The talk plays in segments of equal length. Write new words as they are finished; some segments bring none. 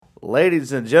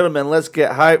Ladies and gentlemen, let's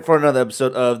get hyped for another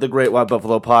episode of the Great White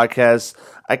Buffalo Podcast.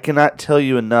 I cannot tell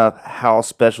you enough how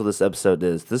special this episode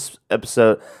is. This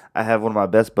episode, I have one of my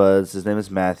best buds. His name is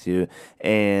Matthew,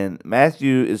 and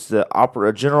Matthew is the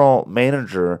general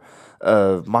manager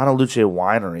of Montaluce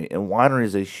Winery, and winery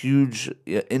is a huge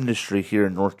industry here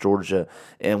in North Georgia,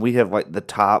 and we have like the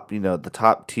top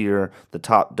tier, the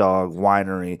top dog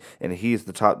winery, and he's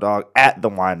the top dog at the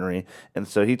winery, and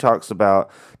so he talks about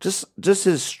just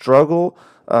his struggle,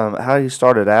 how he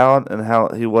started out and how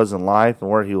he was in life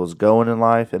and where he was going in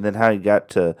life, and then how he got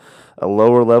to a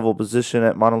lower level position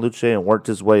at Montaluce and worked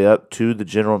his way up to the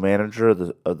general manager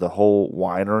of the whole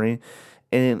winery.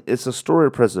 And it's a story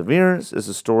of perseverance. It's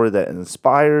a story that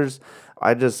inspires.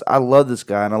 I love this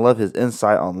guy, and I love his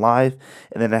insight on life,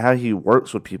 and then how he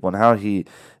works with people, and how he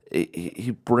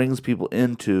brings people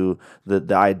into the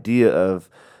idea of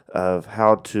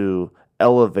how to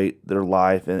elevate their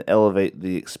life and elevate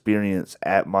the experience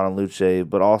at Montaluce,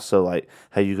 but also like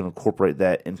how you can incorporate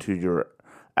that into your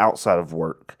outside of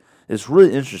work. It's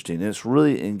really interesting, it's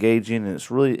really engaging, and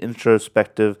it's really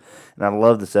introspective, and I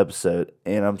love this episode,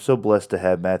 and I'm so blessed to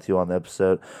have Matthew on the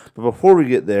episode. But before we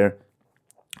get there,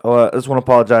 I just want to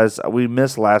apologize. We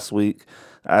missed last week.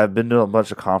 I've been doing a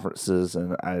bunch of conferences,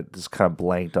 and I just kind of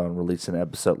blanked on releasing an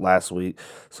episode last week,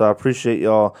 so I appreciate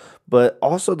y'all. But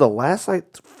also the last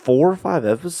 4 or 5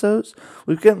 episodes,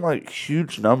 we've gotten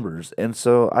huge numbers, and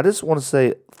so I just want to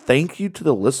say thank you to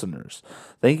the listeners.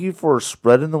 Thank you for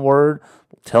spreading the word,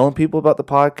 telling people about the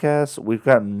podcast. We've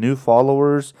gotten new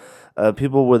followers.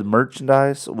 People with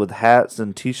merchandise, with hats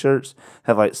and T-shirts,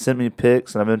 have sent me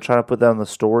pics, and I've been trying to put that on the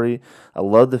story. I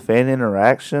love the fan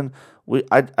interaction.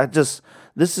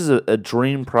 This is a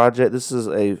dream project. This is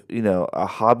a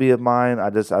hobby of mine.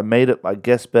 I made my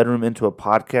guest bedroom into a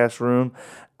podcast room.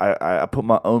 I put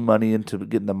my own money into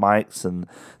getting the mics and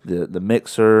the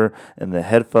mixer and the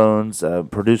headphones.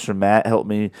 Producer Matt helped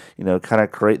me, kind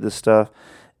of create this stuff.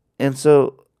 And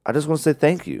so I just want to say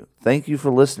thank you. Thank you for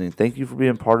listening. Thank you for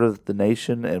being part of the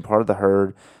nation and part of the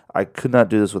herd. I could not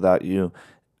do this without you.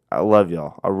 I love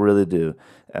y'all. I really do.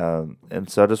 And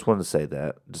so I just wanted to say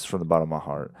that just from the bottom of my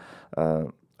heart.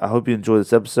 I hope you enjoy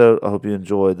this episode. I hope you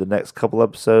enjoy the next couple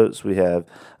episodes. We have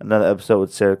another episode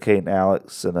with Sarah, Kate, and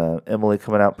Alex, and Emily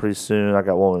coming out pretty soon. I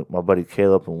got one with my buddy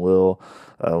Caleb and Will.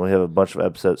 We have a bunch of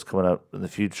episodes coming up in the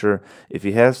future. If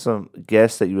you have some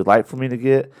guests that you would like for me to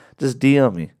get, just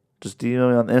DM me. Just DM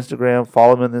me on Instagram.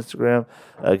 Follow me on Instagram.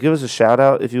 Give us a shout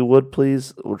out if you would,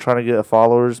 please. We're trying to get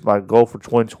followers. My goal for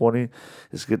 2020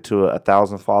 is to get to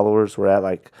 1,000 followers. We're at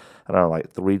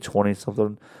 320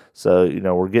 something. So,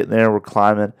 we're getting there. We're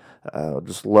climbing.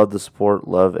 Just love the support.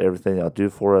 Love everything y'all do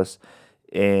for us.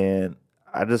 And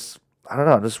I don't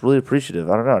know. I'm just really appreciative.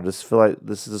 I don't know. I just feel like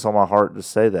this is just on my heart to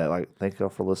say that. Thank y'all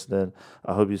for listening.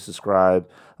 I hope you subscribe.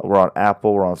 We're on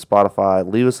Apple. We're on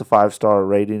Spotify. Leave us a 5-star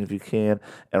rating if you can,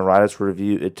 and write us a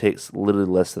review. It takes literally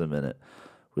less than a minute.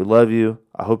 We love you.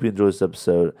 I hope you enjoy this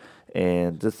episode.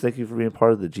 And just thank you for being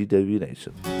part of the GW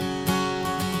Nation.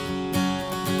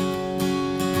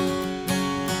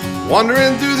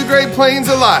 Wandering through the great plains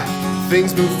of life,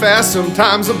 things move fast,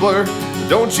 sometimes a blur.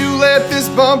 Don't you let this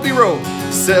bumpy road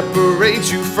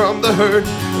separate you from the herd.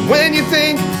 And when you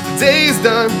think the day is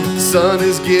done, the sun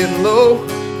is getting low,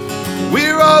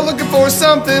 we're all looking for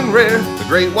something rare. The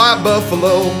Great White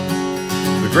Buffalo,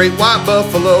 the Great White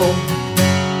Buffalo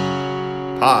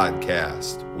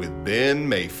Podcast with Ben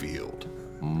Mayfield.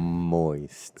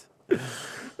 Moist.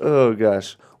 Oh,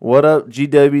 gosh. What up,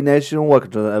 GW Nation?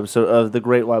 Welcome to another episode of the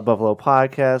Great White Buffalo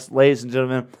Podcast. Ladies and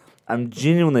gentlemen, I'm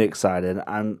genuinely excited.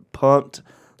 I'm pumped,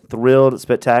 thrilled,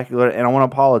 spectacular, and I want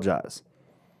to apologize.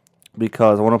 I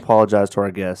want to apologize to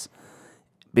our guests.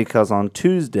 Because on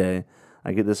Tuesday,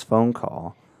 I get this phone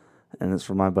call, and it's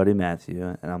from my buddy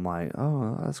Matthew, and I'm like,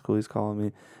 oh, that's cool, he's calling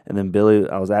me. And then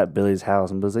I was at Billy's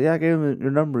house, and Billy's like, yeah, I gave him your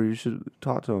number, you should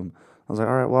talk to him. I was like,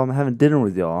 all right, well, I'm having dinner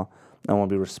with y'all. I want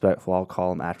to be respectful. I'll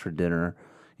call him after dinner,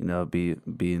 be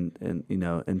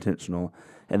intentional.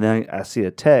 And then I see a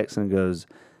text, and it goes,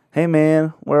 hey,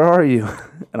 man, where are you?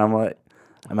 And I'm like,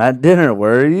 I'm at dinner,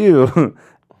 where are you?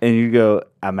 And you go,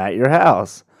 I'm at your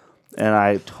house. And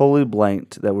I totally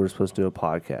blanked that we were supposed to do a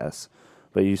podcast.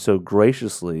 But you so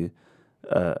graciously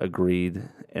agreed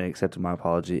and accepted my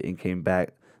apology and came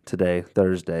back today,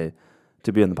 Thursday,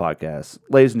 to be on the podcast.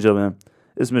 Ladies and gentlemen,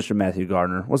 it's Mr. Matthew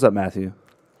Gardner. What's up, Matthew?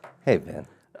 Hey, Ben.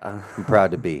 I'm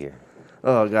proud to be here.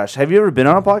 Oh, gosh. Have you ever been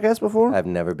on a podcast before? I've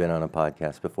never been on a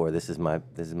podcast before. This is my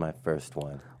first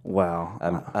one. Wow.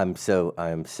 I'm so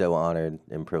honored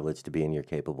and privileged to be in your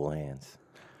capable hands.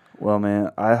 Well,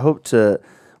 man, I hope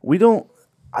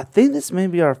I think this may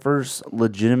be our first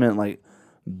legitimate,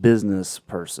 business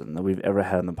person that we've ever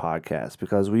had on the podcast,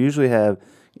 because we usually have,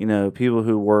 people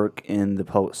who work in the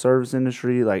public service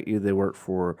industry, like either they work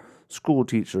for school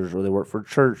teachers or they work for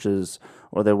churches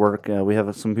or they work, we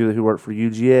have some people who work for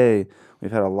UGA.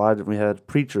 We had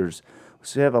preachers.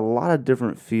 So we have a lot of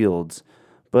different fields,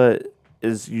 but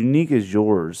as unique as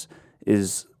yours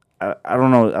is, I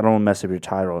don't know, I don't want to mess up your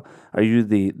title. Are you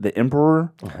the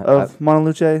emperor of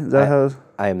Montaluce? Is that how?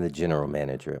 I am the general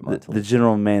manager at Montaluce. The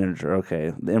general manager,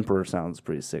 okay. The emperor sounds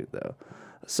pretty sick, though.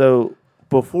 So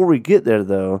before we get there,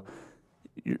 though,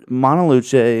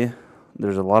 Montaluce,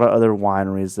 there's a lot of other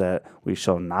wineries that we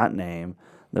shall not name.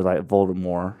 They're like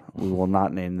Voldemort. We will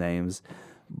not name names.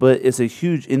 But it's a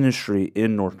huge industry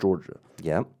in North Georgia.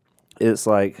 Yep. It's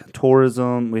like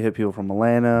tourism. We have people from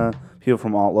Atlanta, people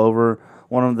from all over.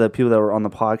 One of the people that were on the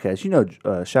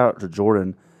podcast, shout out to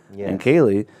Jordan and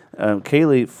Kaylee.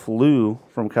 Kaylee flew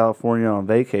from California on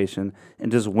vacation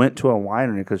and just went to a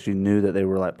winery because she knew that they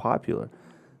were like popular.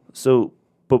 So,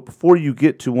 but before you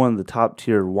get to one of the top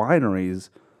tier wineries,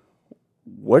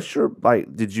 what's your,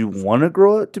 did you want to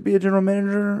grow up to be a general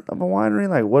manager of a winery?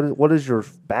 Like, what is your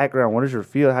background? What is your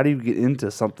field? How do you get into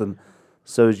something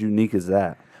so as unique as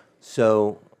that?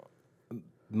 So,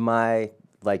 my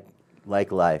like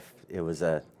life, it was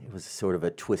sort of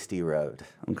a twisty road.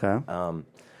 Okay. I'm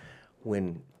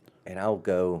going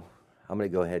to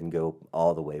go ahead and go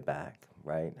all the way back.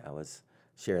 Right. I was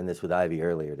sharing this with Ivy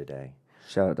earlier today.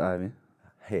 Shout out to Ivy.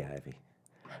 Hey, Ivy.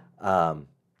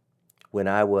 When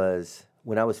I was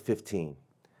 15,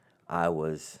 I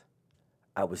was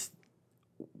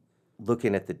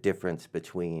looking at the difference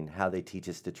between how they teach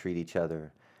us to treat each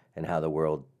other and how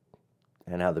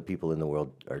the people in the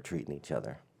world are treating each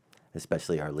other,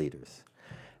 especially our leaders.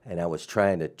 And I was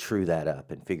trying to true that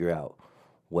up and figure out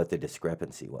what the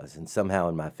discrepancy was. And somehow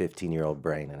in my 15-year-old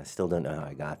brain, and I still don't know how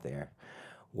I got there,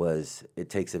 was it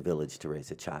takes a village to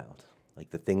raise a child.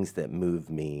 Like the things that move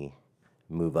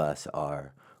us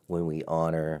are when we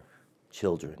honor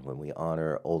children, when we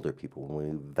honor older people, when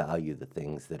we value the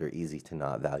things that are easy to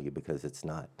not value because it's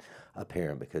not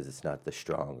apparent, because it's not the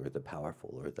strong or the powerful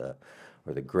or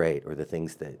the great or the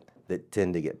things that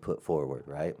tend to get put forward,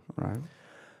 right? Right.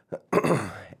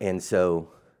 And so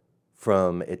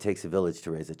from it takes a village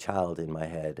to raise a child in my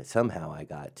head, somehow I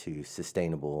got to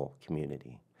sustainable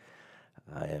community.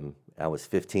 I was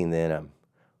 15 then, I'm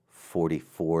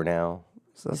 44 now.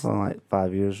 So that's only like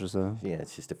 5 years or so. Yeah,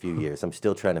 it's just a few years. I'm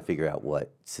still trying to figure out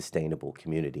what sustainable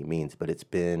community means, but it's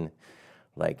been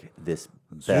like this.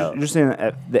 So you're saying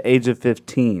at the age of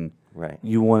 15, right?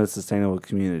 You want a sustainable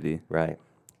community, right?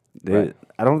 Right.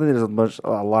 I don't think there's a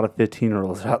lot of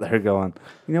 15-year-olds out there going,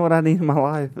 you know what I need in my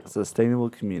life? A sustainable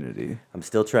community. I'm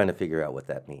still trying to figure out what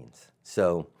that means.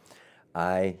 So,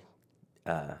 I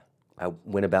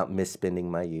went about misspending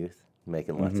my youth,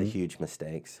 making lots of huge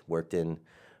mistakes. I worked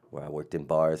in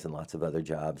bars and lots of other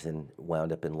jobs, and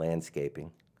wound up in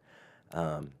landscaping.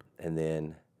 And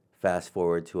then fast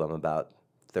forward to I'm about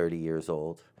 30 years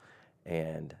old,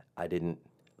 and I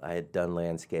had done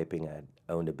landscaping. I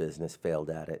owned a business, failed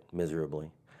at it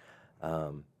miserably.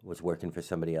 Was working for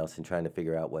somebody else and trying to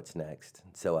figure out what's next.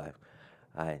 So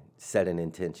I set an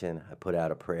intention. I put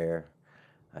out a prayer.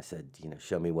 I said,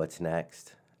 show me what's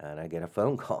next. And I get a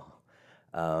phone call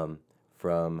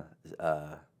from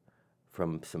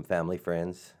some family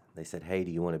friends. They said, hey,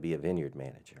 do you want to be a vineyard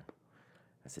manager?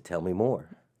 I said, tell me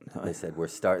more. They said, we're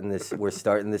starting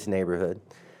this neighborhood,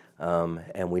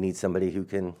 and we need somebody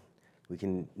who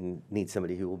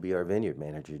will be our vineyard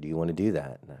manager. Do you want to do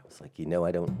that? And I was like,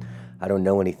 I don't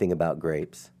know anything about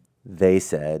grapes. They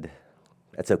said,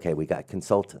 that's okay, we got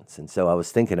consultants. And so I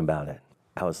was thinking about it.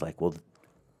 I was like, well,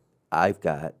 I've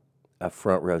got a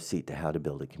front row seat to how to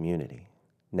build a community.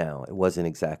 Now, it wasn't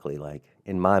exactly like,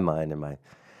 in my mind,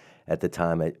 at the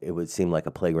time, it would seem like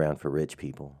a playground for rich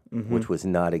people, which was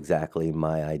not exactly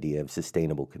my idea of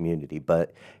sustainable community,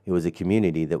 but it was a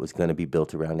community that was going to be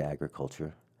built around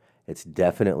agriculture. It's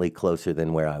definitely closer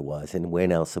than where I was, and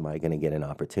when else am I going to get an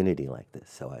opportunity like this?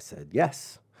 So I said,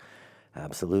 yes,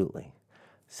 absolutely.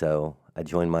 So I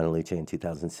joined Montaluce in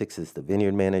 2006 as the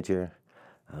vineyard manager.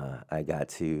 I got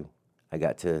to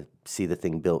see the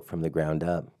thing built from the ground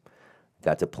up.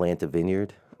 Got to plant a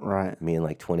vineyard. Right. Me and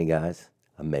like 20 guys.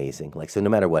 Amazing. Like, so no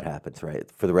matter what happens, right,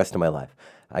 for the rest of my life,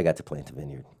 I got to plant a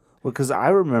vineyard. Well, because I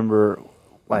remember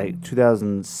like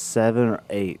 2007 or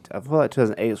 8. I feel like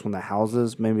 2008 is when the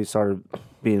houses maybe started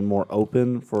being more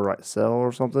open for like sale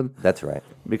or something. That's right.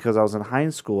 Because I was in high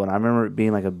school, and I remember it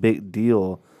being like a big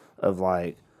deal of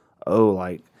like,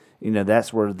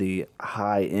 that's where the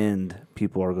high-end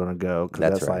people are going to go. Because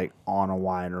that's right. Like on a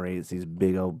winery. It's these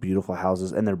big old beautiful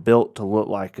houses, and they're built to look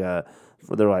like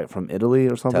they're like from Italy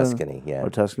or something. Tuscany, yeah. Or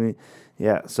Tuscany,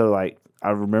 yeah. So like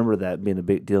I remember that being a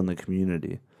big deal in the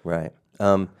community. Right.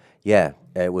 Yeah,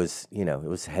 it was, it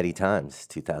was heady times.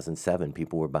 2007,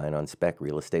 people were buying on spec.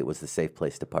 Real estate was the safe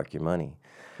place to park your money.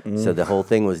 So the whole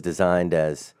thing was designed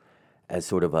as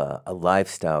sort of a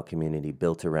lifestyle community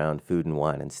built around food and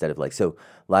wine instead of so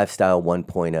Lifestyle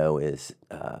 1.0 is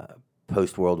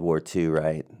post-World War II,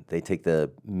 right? They take the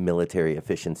military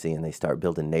efficiency and they start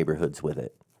building neighborhoods with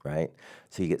it, right?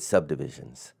 So you get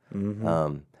subdivisions.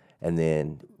 And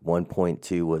then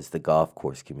 1.2 was the golf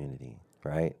course community.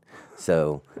 Right,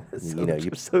 so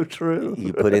So true.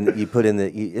 you put in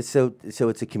it's so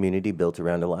it's a community built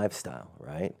around a lifestyle,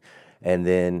 right? And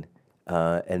then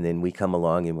we come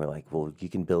along and we're like, well, you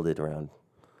can build it around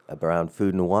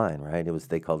food and wine, right?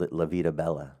 They called it La Vita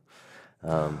Bella,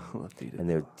 and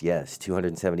there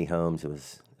 270 homes. It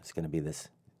was going to be this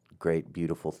great,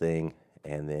 beautiful thing,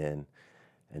 and then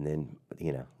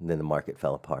the market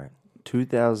fell apart.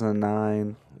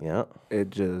 2009. Yeah,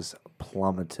 it just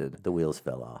plummeted. The wheels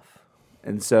fell off.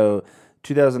 And so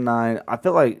 2009, I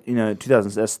feel like,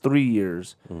 2000, that's 3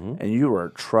 years, and you were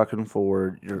trucking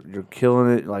forward. You're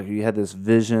killing it. Like, you had this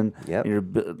vision. Yep. You're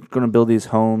going to build these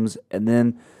homes. And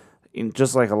then,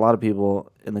 just like a lot of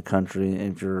people in the country,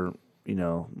 and if you're,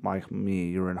 like me,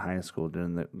 you were in high school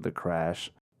during the crash,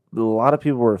 a lot of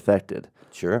people were affected.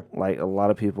 Sure. Like, a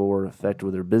lot of people were affected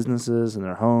with their businesses and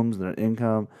their homes and their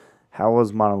income. How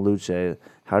was Montaluce?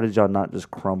 How did y'all not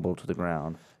just crumble to the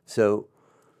ground? So,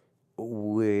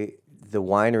 the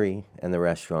winery and the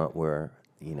restaurant were,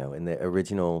 in the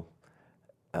original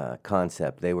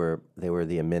concept, they were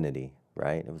the amenity,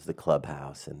 right? It was the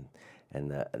clubhouse and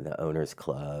the owner's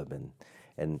club,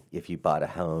 and if you bought a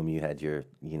home, you had your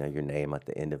name at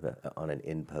the end of on an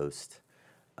end post,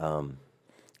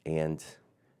 and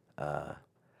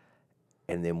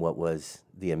then what was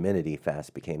the amenity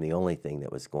fast became the only thing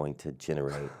that was going to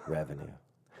generate revenue.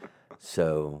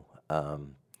 So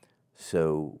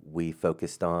we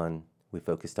focused on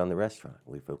the restaurant.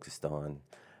 We focused on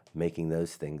making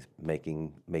those things,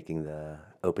 making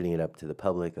opening it up to the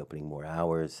public, opening more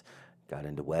hours, got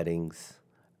into weddings,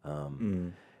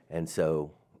 and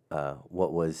so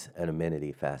what was an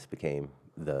amenity fast became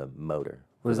the motor.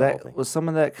 Was some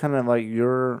of that kind of like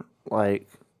your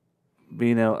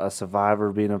being a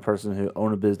survivor, being a person who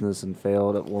owned a business and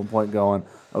failed at one point, going,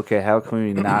 okay, how can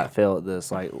we not fail at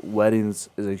this? Like, weddings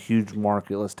is a huge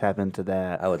market. Let's tap into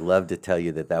that. I would love to tell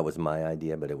you that was my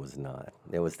idea, but it was not.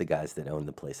 It was the guys that owned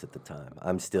the place at the time.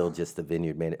 I'm still just the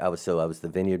vineyard manager. I was the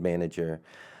vineyard manager.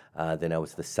 Then I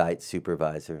was the site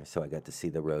supervisor, so I got to see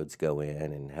the roads go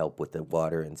in and help with the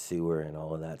water and sewer and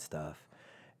all of that stuff.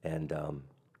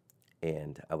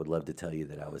 And I would love to tell you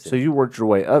that I was. So you worked your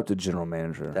way up to general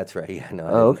manager. That's right. Yeah.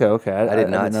 No. Okay. I did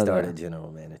not know start that. as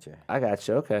general manager. I got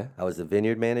you. Okay. I was the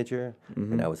vineyard manager,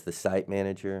 and I was the site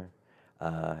manager,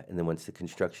 and then once the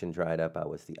construction dried up, I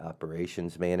was the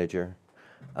operations manager,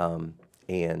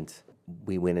 and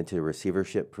we went into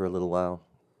receivership for a little while,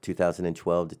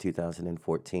 2012 to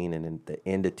 2014, and in the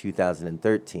end of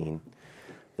 2013,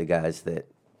 the guys that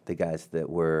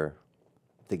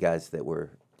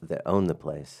owned the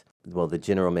place. Well, the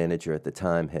general manager at the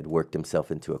time had worked himself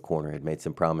into a corner, had made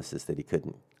some promises that he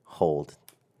couldn't hold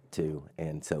to,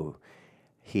 and so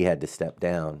he had to step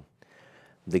down.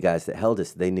 The guys that held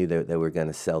us, they knew that they were going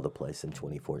to sell the place in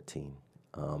 2014,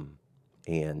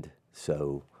 and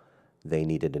so they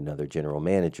needed another general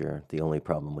manager. The only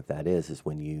problem with that is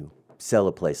when you sell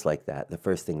a place like that, the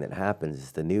first thing that happens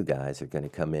is the new guys are going to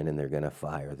come in and they're going to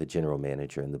fire the general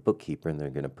manager and the bookkeeper, and they're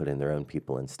going to put in their own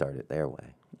people and start it their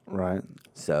way. Right.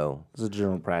 So it's a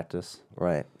general practice.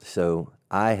 Right. So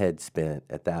I had spent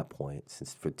at that point,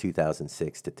 since for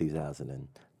 2006 to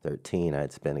 2013, I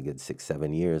had spent a good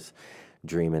 6-7 years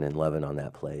dreaming and loving on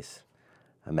that place,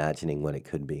 imagining what it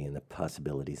could be and the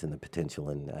possibilities and the potential.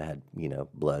 And I had,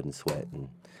 blood and sweat and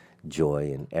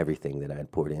joy and everything that I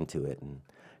had poured into it, and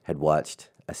had watched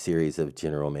a series of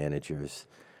general managers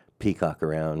peacock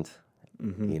around,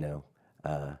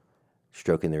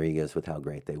 stroking their egos with how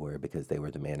great they were because they were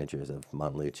the managers of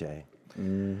Montaluce.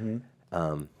 And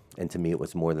to me, it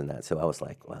was more than that. So I was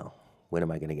like, well, when am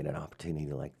I going to get an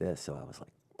opportunity like this? So I was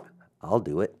like, I'll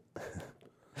do it.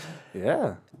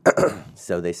 Yeah.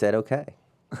 So they said, okay.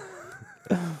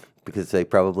 Because they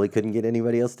probably couldn't get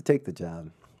anybody else to take the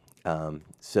job.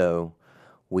 So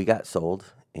we got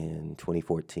sold in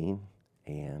 2014,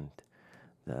 and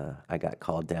I got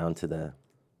called down to the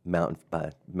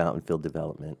Mountain Field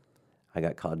Development. I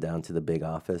got called down to the big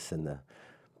office, and the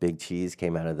big cheese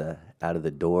came out of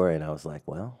the door, and I was like,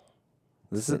 well,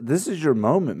 This is your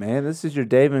moment, man. This is your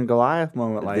David and Goliath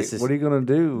moment. Like, what are you gonna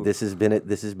do? This has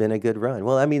been a good run.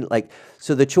 Well, I mean, like,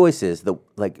 so the choice is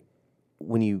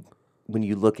when you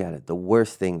look at it, the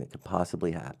worst thing that could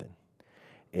possibly happen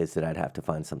is that I'd have to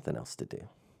find something else to do.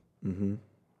 Mm-hmm.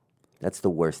 That's the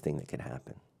worst thing that could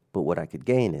happen. But what I could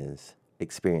gain is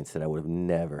experience that I would have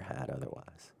never had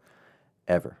otherwise,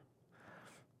 ever.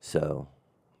 So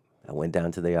I went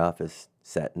down to the office,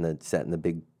 sat in the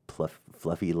big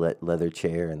fluffy leather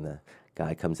chair, and the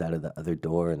guy comes out of the other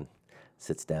door and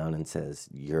sits down and says,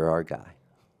 "You're our guy."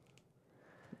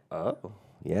 Oh.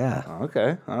 Yeah.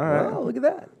 Okay. All right. Oh, look at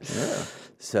that. Yeah.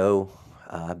 So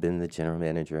I've been the general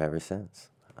manager ever since.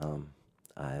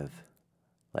 That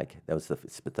was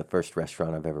the first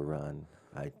restaurant I've ever run.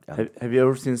 Have you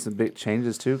ever seen some big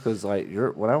changes too? Because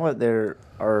when I went there,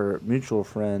 our mutual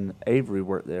friend Avery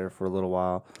worked there for a little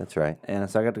while. That's right. And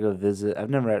so I got to go visit. I've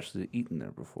never actually eaten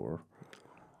there before.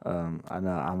 I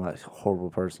know I'm a horrible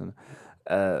person,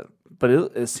 but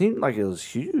it seemed like it was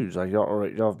huge. Like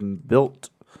y'all have built,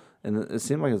 and it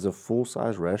seemed like it's a full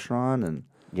size restaurant. And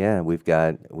yeah, we've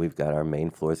got our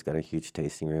main floor's got a huge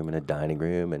tasting room and a dining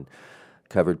room and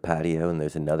covered patio, and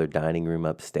there's another dining room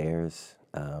upstairs.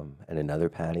 And another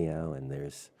patio, and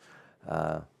there's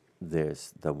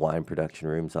the wine production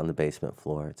rooms on the basement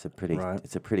floor. It's a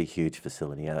pretty huge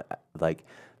facility. Like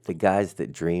the guys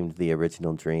that dreamed the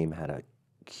original dream had a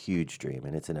huge dream,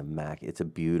 and it's a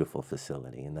beautiful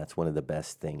facility, and that's one of the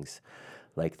best things.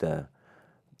 Like the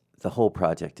whole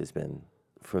project has been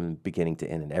from beginning to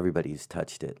end, and everybody who's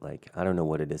touched it. Like I don't know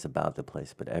what it is about the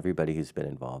place, but everybody who's been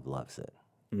involved loves it.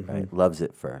 Mm-hmm. Right? Loves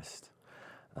it first,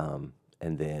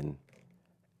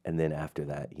 and then after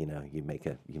that, you make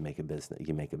a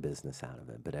business out of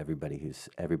it. But everybody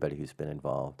who's been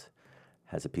involved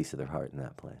has a piece of their heart in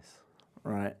that place.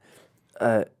 Right.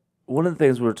 One of the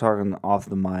things we were talking off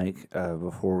the mic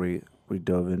before we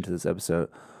dove into this episode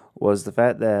was the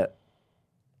fact that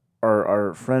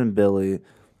our friend Billy,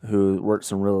 who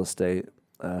works in real estate,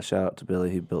 shout out to Billy,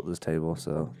 he built this table,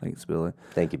 so thanks, Billy.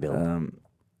 Thank you, Billy.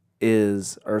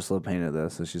 Is Ursula painted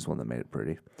this, so she's the one that made it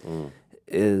pretty.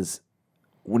 Is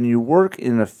when you work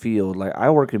in a field, like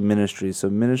I work in ministry, so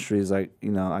ministry is like,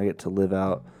 I get to live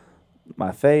out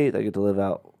my faith, I get to live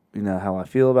out, how I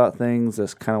feel about things.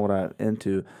 That's kind of what I'm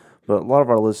into. But a lot of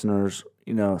our listeners,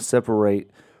 separate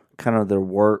kind of their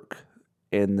work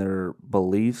and their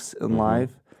beliefs in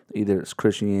life. Either it's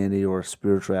Christianity or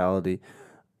spirituality.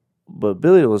 But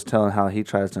Billy was telling how he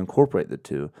tries to incorporate the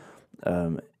two.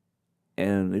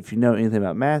 And if you know anything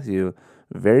about Matthew,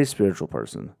 very spiritual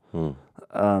person.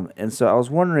 And so I was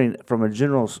wondering, from a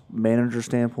general manager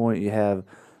standpoint,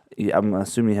 I'm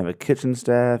assuming you have a kitchen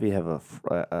staff, you have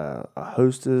a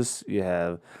hostess, you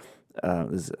have,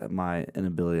 this is my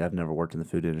inability, I've never worked in the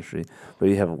food industry, but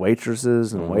you have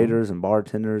waitresses and waiters and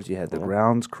bartenders, you have the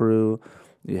grounds crew,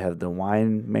 you have the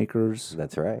wine makers.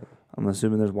 That's right. I'm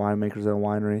assuming there's winemakers at a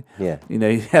winery. Yeah.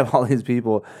 You have all these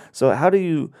people. So how do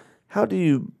you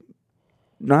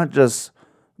not just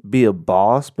be a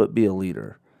boss, but be a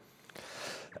leader?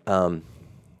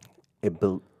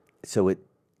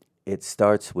 It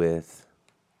starts with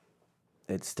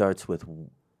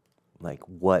like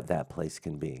what that place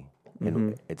can be,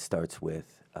 and it starts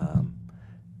with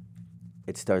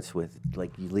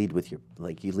like you lead with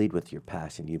your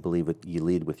passion. You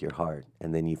lead with your heart,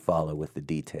 and then you follow with the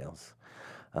details.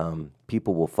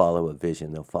 People will follow a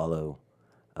vision. They'll follow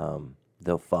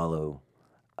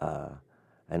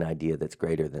an idea that's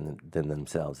greater than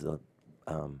themselves.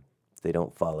 They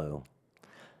don't follow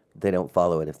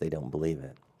it if they don't believe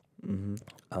it.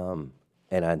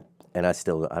 And I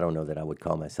don't know that I would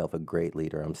call myself a great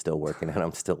leader. I'm still working and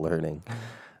I'm still learning.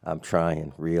 I'm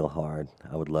trying real hard.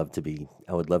 I would love to be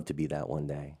that one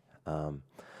day.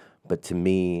 But to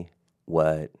me,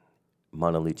 what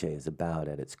Montaluce is about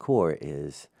at its core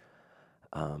is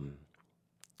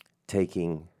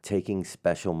taking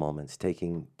special moments,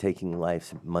 taking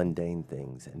life's mundane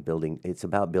things and building. It's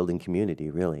about building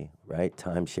community, really, right?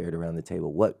 Time shared around the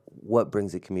table. What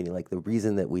brings a community? Like the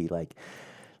reason that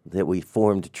we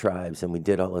formed tribes and we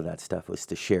did all of that stuff was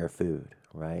to share food,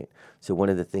 right? So one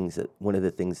of the things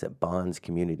that bonds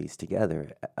communities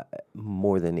together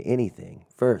more than anything,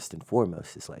 first and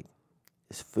foremost, is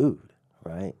food,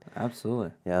 right?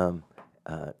 Absolutely.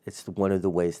 It's one of the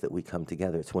ways that we come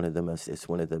together. It's one of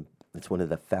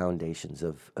the foundations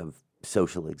of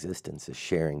social existence is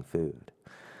sharing food.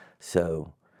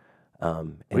 So,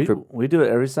 we do it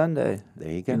every Sunday.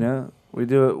 There you go. We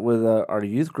do it with our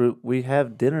youth group. We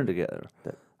have dinner together.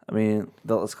 I mean,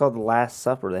 it's called the Last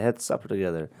Supper. They had supper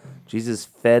together. Jesus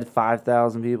fed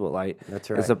 5,000 people. Like, That's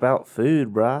right. It's about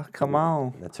food, bruh. Come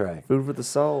on. That's right. Food for the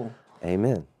soul.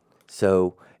 Amen.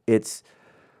 So it's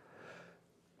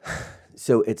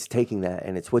taking that,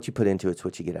 and it's what you put into it, it's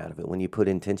what you get out of it. When you put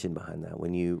intention behind that,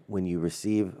 when you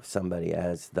receive somebody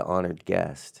as the honored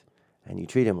guest, and you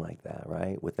treat him like that,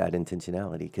 right, with that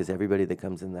intentionality, because everybody that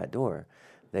comes in that door,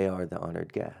 they are the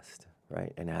honored guest,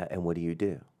 right? And what do you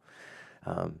do?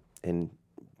 And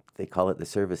they call it the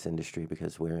service industry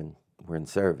because we're in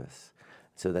service.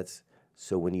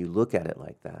 So when you look at it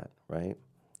like that, right,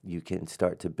 you can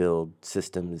start to build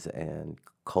systems and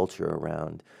culture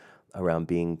around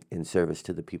being in service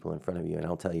to the people in front of you. And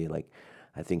I'll tell you, like,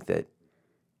 I think that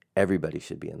everybody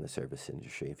should be in the service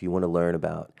industry. If you want to learn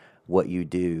about what you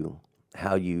do,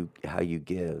 how you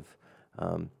give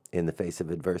in the face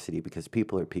of adversity, because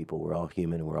people are people. We're all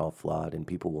human. We're all flawed, and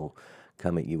people will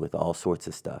come at you with all sorts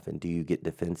of stuff. And do you get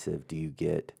defensive? Do you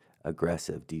get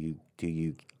aggressive? Do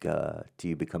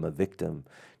you become a victim?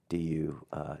 Do you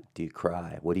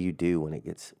cry? What do you do when it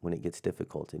gets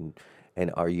difficult?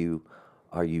 And are you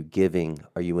giving?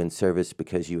 Are you in service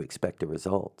because you expect a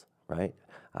result? Right?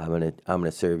 I'm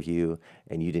gonna serve you,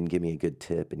 and you didn't give me a good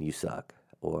tip, and you suck.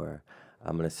 Or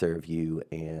I'm gonna serve you,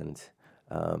 and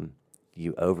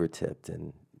you over tipped,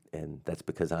 and that's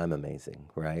because I'm amazing,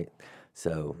 right?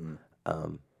 So,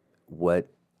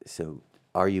 So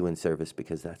are you in service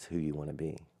because that's who you want to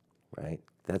be, right?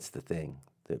 That's the thing.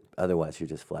 Otherwise, you're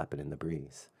just flapping in the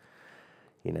breeze,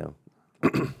 you know.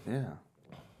 Yeah,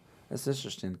 that's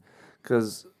interesting,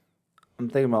 because I'm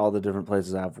thinking about all the different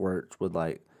places I've worked with,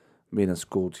 like being a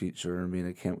school teacher and being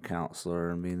a camp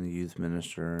counselor and being a youth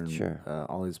minister and Sure.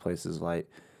 All these places. Like,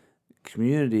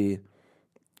 community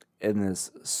in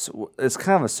this, it's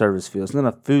kind of a service field. It's not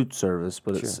a food service,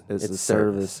 but it's a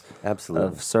service Absolutely.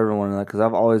 of serving one another. Because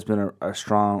I've always been a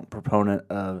strong proponent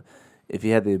of, if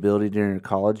you had the ability during your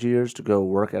college years to go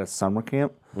work at a summer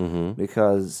camp,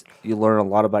 because you learn a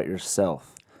lot about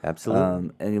yourself.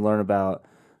 Absolutely. And you learn about,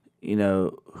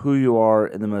 who you are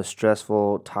in the most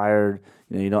stressful, tired,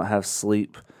 you don't have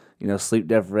sleep. Sleep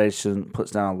deprivation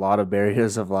puts down a lot of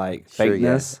barriers of, like, Sure,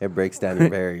 fakeness. yeah. It breaks down your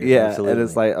barriers. Yeah, Absolutely. and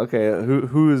it's like, okay,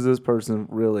 who is this person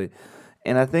really?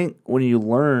 And I think when you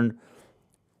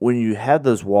have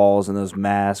those walls and those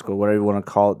masks or whatever you want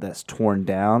to call it that's torn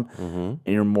down, and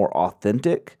you're more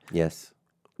authentic, Yes.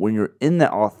 when you're in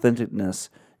that authenticness,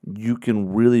 you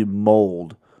can really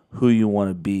mold who you want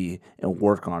to be and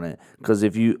work on it. Because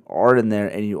if you are in there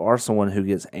and you are someone who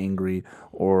gets angry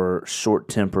or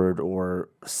short-tempered or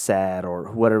sad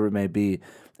or whatever it may be,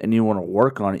 and you want to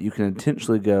work on it, you can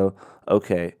intentionally go,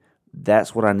 okay,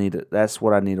 that's what I need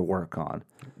to work on.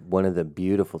 One of the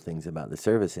beautiful things about the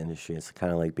service industry is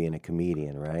kind of like being a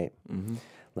comedian, right?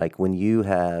 Like when you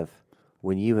have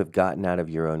gotten out of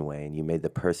your own way and you made the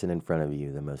person in front of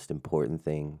you the most important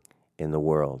thing in the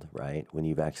world, right? When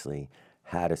you've actually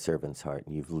had a servant's heart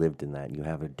and you've lived in that and you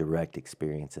have a direct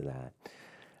experience of that,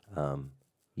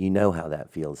 you know how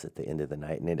that feels at the end of the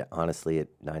night. And it, honestly,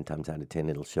 9 times out of 10,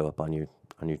 it'll show up on your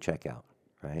checkout,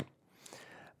 right?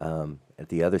 At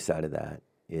the other side of that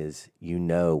is,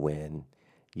 when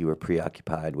you were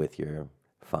preoccupied with your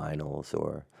finals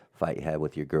or fight you had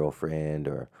with your girlfriend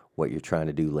or what you're trying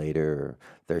to do later or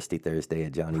Thirsty Thursday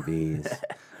at Johnny B's.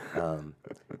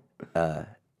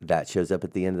 That shows up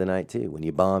at the end of the night too. When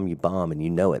you bomb, and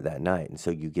you know it that night. And so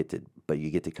you get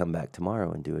to come back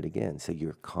tomorrow and do it again. So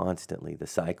you're constantly, the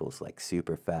cycle's like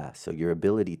super fast. So your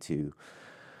ability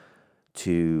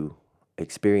to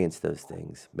experience those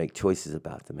things, make choices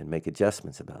about them and make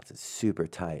adjustments about them is super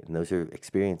tight. And those are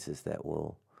experiences that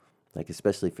will, like,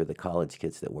 especially for the college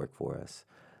kids that work for us,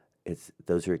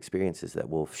 those are experiences that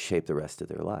will shape the rest of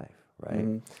their life,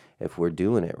 right? If we're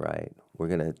doing it right, we're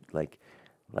going to, like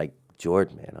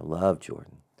Jordan, man. I love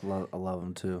Jordan. I love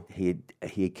him too.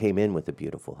 He came in with a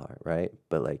beautiful heart, right?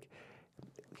 But, like,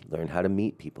 he learned how to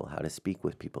meet people, how to speak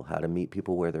with people, how to meet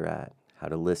people where they're at, how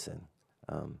to listen,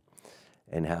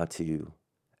 and how to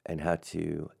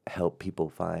help people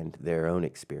find their own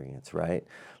experience, right?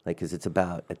 Like, because it's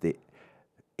about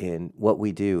in what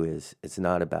we do is, it's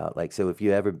not about, like, so have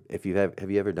you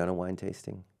ever done a wine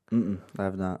tasting? I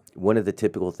have not. One of the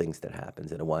typical things that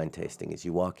happens at a wine tasting is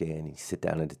you walk in, you sit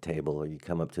down at a table, or you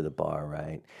come up to the bar,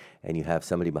 right? And you have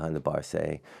somebody behind the bar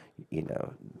say,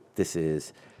 this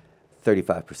is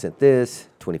 35% this,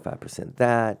 25%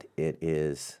 that. It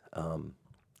is,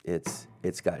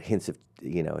 it's got hints of,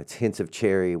 it's hints of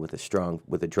cherry with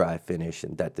a dry finish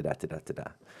and da da da da da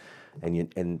da.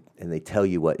 And they tell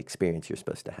you what experience you're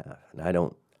supposed to have. And I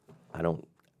don't.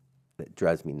 It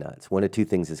drives me nuts. One of two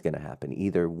things is going to happen.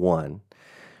 Either one,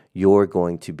 you're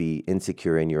going to be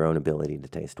insecure in your own ability to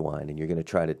taste wine, and you're going to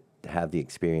try to have the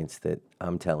experience that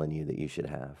I'm telling you that you should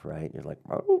have, right? You're like,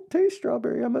 I don't taste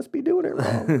strawberry. I must be doing it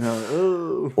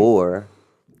wrong. Or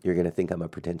you're going to think I'm a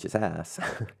pretentious ass.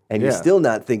 And you're still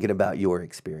not thinking about your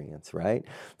experience, right?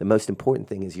 The most important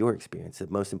thing is your experience. The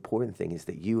most important thing is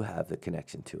that you have the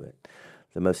connection to it.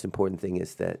 The most important thing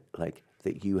is that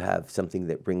you have something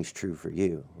that rings true for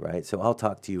you, right? So I'll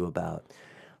talk to you about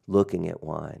looking at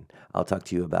wine. I'll talk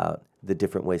to you about the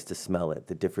different ways to smell it,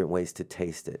 the different ways to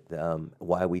taste it,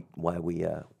 why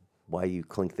you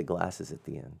clink the glasses at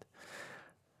the end.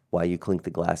 Why you clink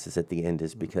the glasses at the end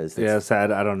is because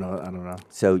sad. I don't know.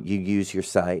 So you use your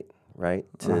sight, right,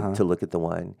 to look at the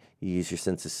wine. You use your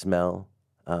sense of smell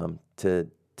to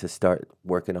start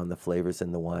working on the flavors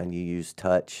in the wine. You use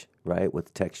touch, right,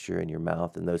 with texture in your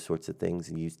mouth and those sorts of things.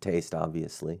 And you use taste,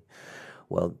 obviously.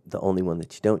 Well, the only one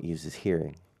that you don't use is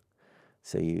hearing.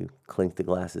 So you clink the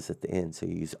glasses at the end. So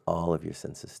you use all of your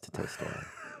senses to taste wine.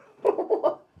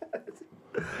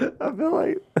 I feel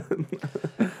like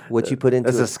what you put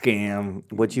into that's a scam.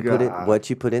 What you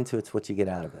put into it's what you get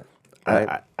out of it.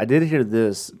 Right? I did hear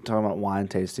this talking about wine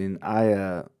tasting.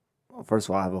 First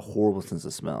of all, I have a horrible sense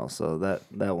of smell, so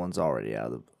that one's already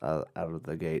out of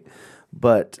the gate.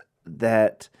 But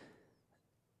that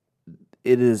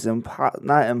it is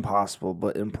not impossible,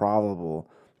 but improbable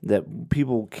that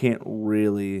people can't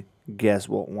really guess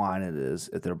what wine it is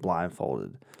if they're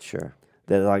blindfolded. Sure.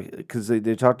 That because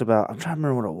they talked about, I'm trying to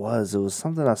remember what it was. It was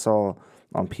something I saw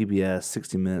on PBS,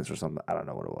 60 Minutes or something. I don't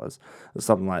know what it was. It was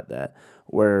something like that,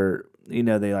 where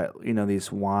they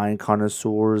these wine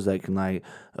connoisseurs that can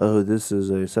this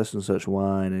is a such and such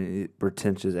wine, and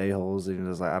pretentious a-holes, and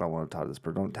it's like, I don't want to talk to this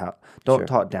person. Don't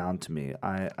talk down to me.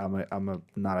 I'm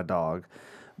not a dog.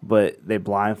 But they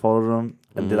blindfolded them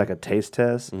and did a taste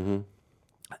test and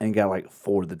got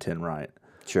 4 of the 10 right.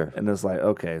 Sure. And it's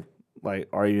okay,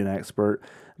 are you an expert?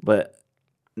 But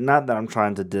not that I'm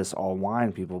trying to diss all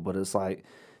wine people, but it's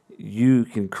you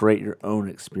can create your own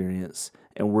experience,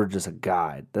 and we're just a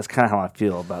guide. That's kind of how I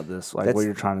feel about this. What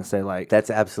you're trying to say, that's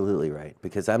absolutely right.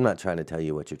 Because I'm not trying to tell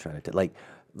you what you're trying to tell.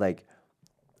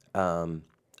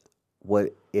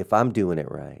 What if I'm doing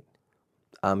it right?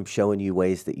 I'm showing you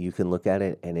ways that you can look at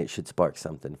it, and it should spark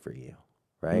something for you,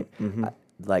 right? Mm-hmm.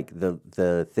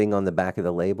 The thing on the back of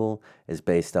the label is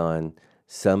based on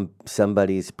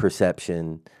somebody's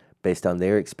perception, based on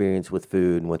their experience with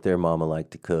food and what their mama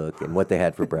liked to cook and what they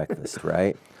had for breakfast,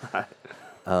 right?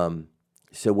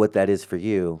 So what that is for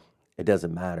you, it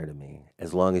doesn't matter to me,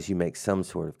 as long as you make some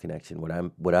sort of connection.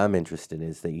 What I'm interested in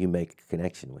is that you make a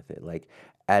connection with it,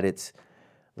 at its.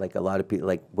 A lot of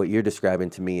people, what you're describing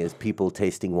to me is people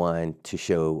tasting wine to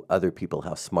show other people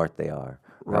how smart they are,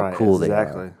 how cool they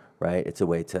are, right? It's a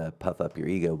way to puff up your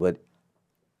ego,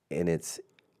 and it's,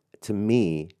 to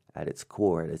me, at its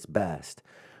core, at its best,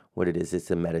 what it is,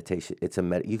 it's a meditation.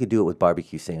 You could do it with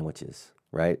barbecue sandwiches,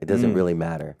 right? It doesn't really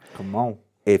matter. Come on.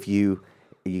 If you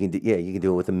can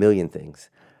do it with a million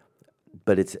things,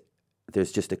 but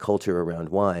there's just a culture around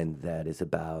wine that is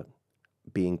about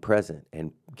being present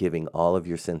and giving all of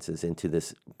your senses into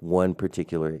this one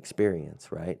particular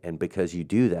experience, right? And because you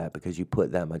do that, because you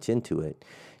put that much into it,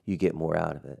 you get more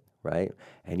out of it, right?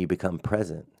 And you become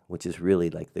present, which is really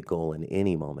the goal in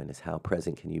any moment, is how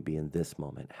present can you be in this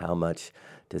moment? How much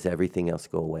does everything else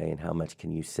go away, and how much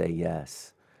can you say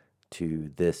yes to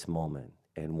this moment?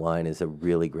 And wine is a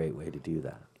really great way to do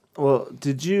that. Well,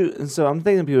 so I'm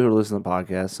thinking people who are listening to the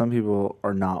podcast, some people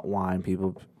are not wine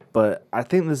people, but I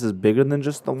think this is bigger than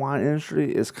just the wine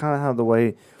industry. It's kind of how the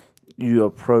way you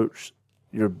approach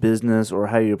your business or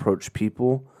how you approach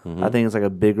people. Mm-hmm. I think it's a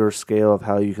bigger scale of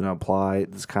how you can apply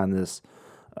this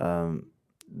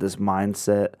this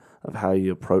mindset of how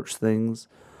you approach things,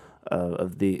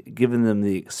 of giving them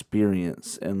the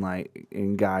experience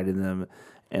and guiding them.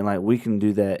 And we can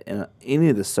do that in any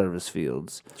of the service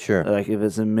fields. Sure. If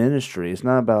it's in ministry, it's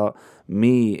not about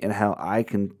me and how I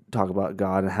can talk about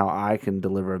God and how I can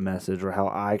deliver a message or how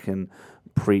I can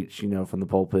preach, from the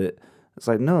pulpit. It's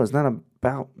no, it's not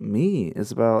about me.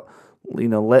 It's about,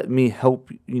 let me help,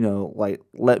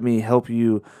 let me help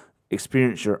you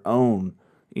experience your own,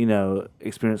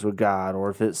 experience with God. Or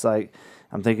if it's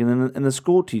I'm thinking in the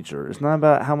school teacher, it's not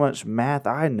about how much math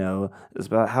I know. It's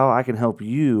about how I can help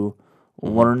you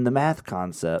learn the math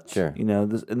concept, sure.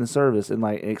 In the service, and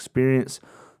experience,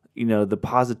 the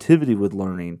positivity with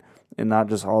learning and not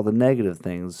just all the negative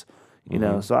things,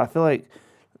 So I feel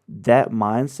that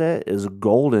mindset is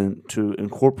golden to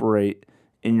incorporate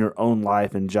in your own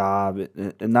life and job,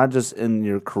 and not just in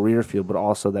your career field, but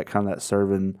also that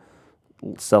serving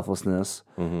selflessness.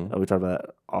 Mm-hmm. We talked about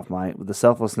that off mic, but the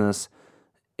selflessness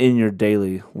in your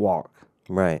daily walk.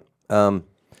 Right. Where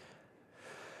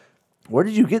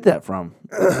did you get that from?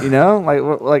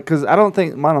 Because I don't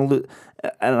think Montaluce,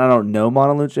 and I don't know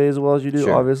Montaluce as well as you do.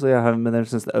 Sure. Obviously, I haven't been there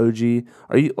since the OG.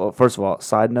 Are you? Well, first of all,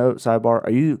 sidebar.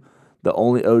 Are you the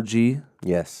only OG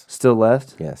Yes. still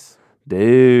left? Yes.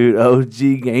 Dude,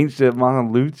 OG gangsta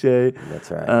Montaluce.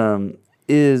 That's right.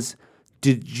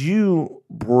 Did you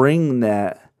bring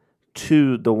that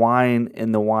to the wine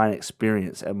and the wine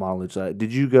experience at Montaluce?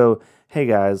 Did you go, hey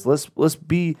guys, let's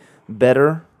be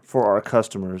better for our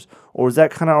customers, or was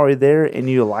that kind of already there and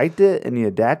you liked it and you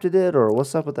adapted it, or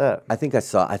what's up with that? I think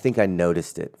I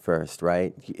noticed it first,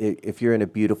 right? If you're in a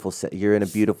beautiful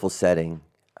setting,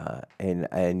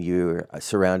 and you're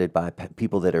surrounded by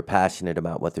people that are passionate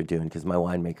about what they're doing. Because my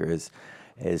winemaker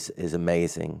is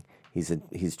amazing.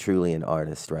 He's truly an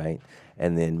artist, right?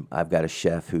 And then I've got a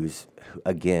chef who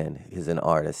again is an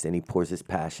artist, and he pours his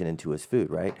passion into his food,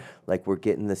 right? Like we're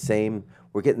getting the same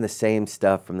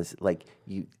stuff from this. Like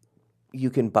you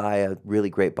can buy a really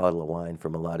great bottle of wine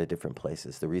from a lot of different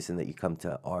places. The reason that you come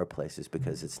to our place is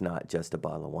because it's not just a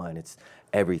bottle of wine; it's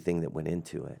everything that went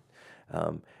into it.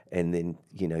 And then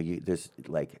there's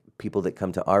like people that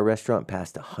come to our restaurant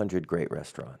past 100 great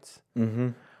restaurants. Mm-hmm.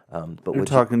 But you're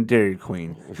talking Dairy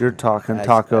Queen. You're talking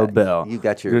Taco Bell. You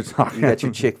got your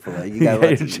Chick-fil-A. You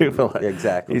got your Chick-fil-A.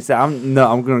 Exactly. He said, I'm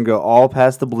going to go all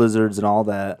past the blizzards and all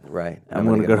that. Right. I'm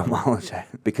going to go to Montaluce.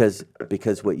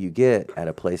 Because what you get at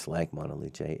a place like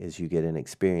Montaluce is you get an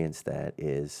experience that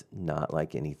is not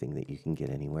like anything that you can get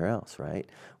anywhere else. Right.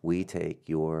 We take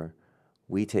your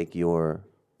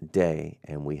day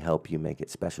and we help you make it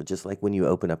special. Just like when you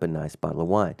open up a nice bottle of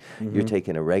wine, you're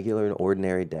taking a regular and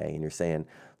ordinary day and you're saying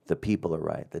the people are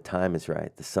right, the time is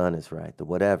right, the sun is right, the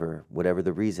whatever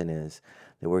the reason is,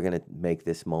 that we're going to make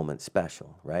this moment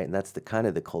special, right? And that's the kind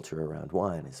of the culture around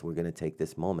wine is we're going to take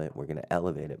this moment, we're going to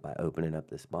elevate it by opening up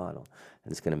this bottle,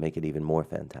 and it's going to make it even more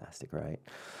fantastic, right?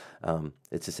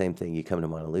 It's the same thing. You come to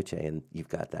Montaluce and you've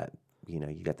got that. You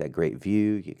got that great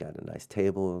view, you got a nice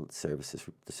table, the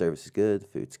service is good, the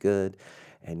food's good,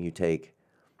 and you take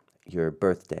your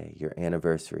birthday, your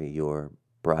anniversary, your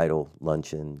bridal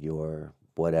luncheon, your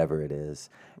whatever it is,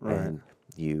 right. And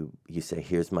you say,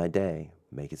 here's my day,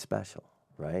 make it special,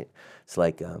 right? It's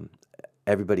like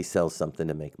everybody sells something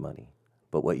to make money,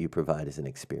 but what you provide is an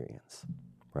experience,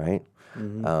 right?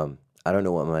 Mm-hmm. I don't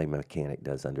know what my mechanic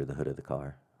does under the hood of the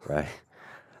car, right?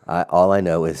 All I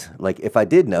know is, like, if I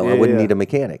did know, I wouldn't need a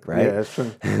mechanic, right? Yeah, that's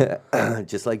true.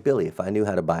 Just like Billy, if I knew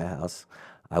how to buy a house,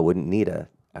 I wouldn't need a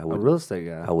real estate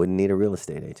guy. I wouldn't need a real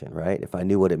estate agent, right? If I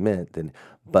knew what it meant, then.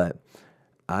 But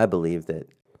I believe that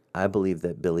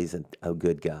Billy's a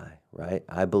good guy, right?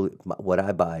 I believe what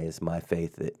I buy is my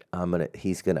faith that I'm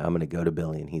gonna go to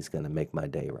Billy and he's gonna make my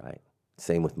day right.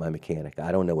 Same with my mechanic.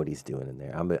 I don't know what he's doing in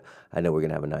there. I know we're going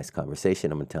to have a nice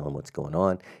conversation. I'm going to tell him what's going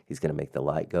on. He's going to make the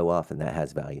light go off, and that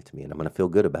has value to me. And I'm going to feel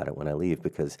good about it when I leave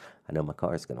because I know my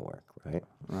car is going to work, right?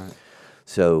 Right.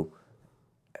 So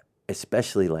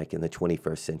especially like in the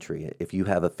 21st century, if you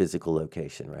have a physical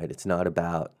location, right, it's not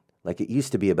about, like it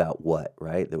used to be about what,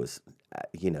 right? There was,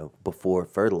 before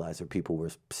fertilizer, people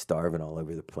were starving all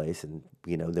over the place. And,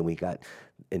 then we got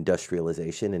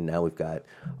industrialization and now we've got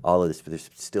all of this, but there's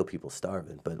still people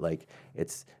starving. But like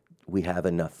we have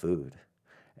enough food.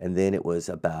 And then it was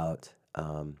about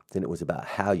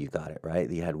how you got it, right?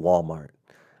 You had Walmart.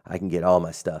 I can get all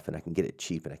my stuff and I can get it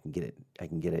cheap and I can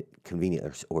get it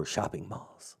convenient or shopping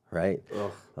malls, right?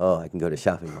 Ugh. Oh, I can go to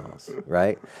shopping malls,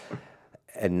 right?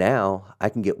 And now I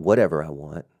can get whatever I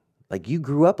want. Like you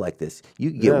grew up like this.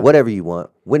 You can get whatever you want,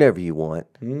 whenever you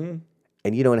want. Mm-hmm.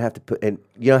 And you don't have to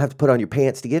put on your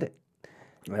pants to get it.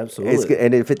 Absolutely.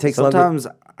 And if it takes sometimes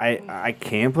longer, I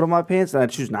can put on my pants and I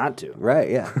choose not to. Right,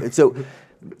 yeah. And so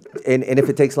and if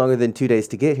it takes longer than 2 days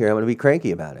to get here, I'm going to be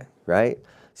cranky about it, right?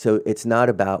 So it's not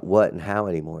about what and how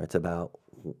anymore. It's about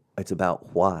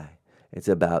why. It's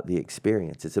about the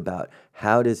experience. It's about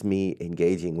how does me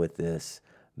engaging with this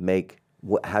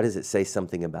how does it say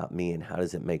something about me and how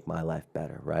does it make my life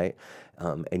better, right?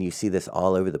 And you see this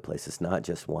all over the place. It's not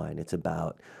just wine. It's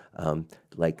about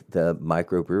like the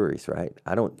microbreweries, right?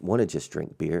 I don't want to just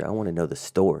drink beer. I want to know the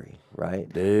story, right?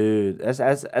 Dude, that's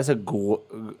a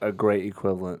great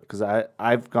equivalent because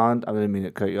I've gone. I didn't mean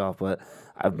to cut you off, but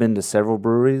I've been to several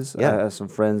breweries. Yeah. I have some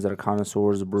friends that are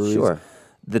connoisseurs of breweries. Sure.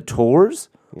 The tours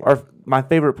are my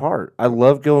favorite part. I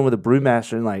love going with a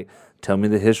brewmaster and like, tell me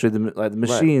the history of the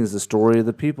machines, right. The story of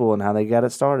the people, and how they got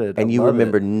it started. And you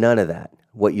remember none of that.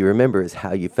 What you remember is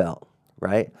how you felt,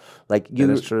 right? Like you,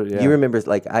 that is true, yeah. You remember,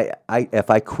 like I if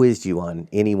I quizzed you on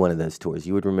any one of those tours,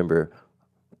 you would remember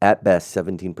at best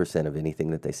 17% of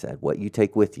anything that they said. What you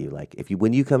take with you, like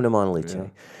when you come to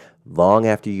Montaliche, long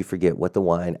after you forget what the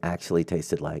wine actually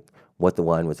tasted like, what the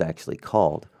wine was actually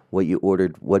called, what you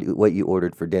ordered, what you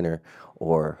ordered for dinner,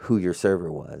 or who your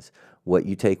server was, what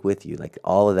you take with you, like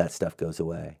all of that stuff goes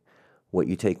away. What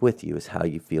you take with you is how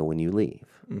you feel when you leave,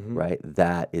 right?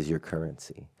 That is your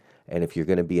currency. And if you're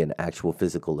going to be an actual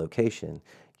physical location,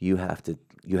 you have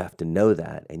to know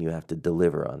that, and you have to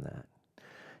deliver on that.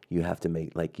 You have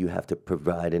to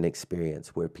provide an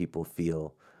experience where people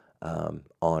feel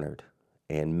honored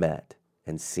and met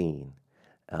and seen,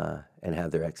 and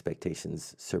have their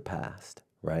expectations surpassed,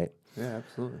 right? Yeah,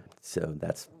 absolutely. So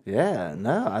that's Yeah,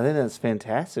 no, I think that's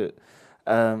fantastic.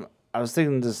 I was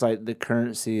thinking just like the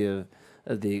currency of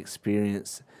the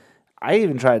experience. I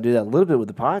even try to do that a little bit with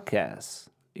the podcast.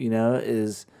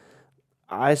 Is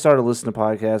I started listening to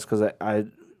podcasts because I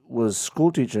was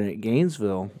school teacher at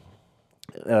Gainesville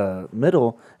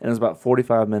Middle, and it was about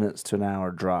 45 minutes to an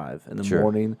hour drive in the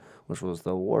morning, which was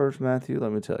the worst, Matthew,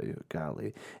 let me tell you,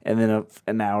 golly. And then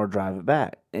an hour drive it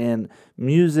back. And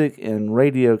music and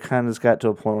radio kind of just got to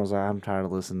a point where I was like, I'm tired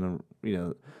of listening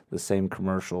to, the same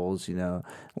commercials,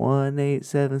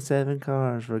 1877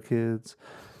 cars for kids.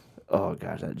 Oh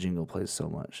gosh, that jingle plays so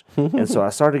much. And so I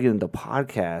started getting into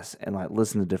podcasts and like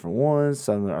listen to different ones.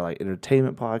 Some are like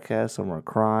entertainment podcasts, some are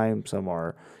crime, some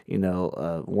are,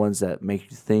 ones that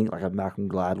make you think, like a Malcolm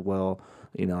Gladwell,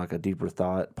 like a deeper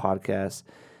thought podcast.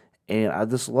 And I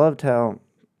just loved how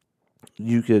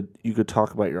you could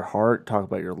talk about your heart, talk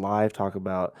about your life, talk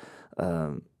about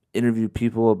interview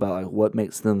people about like what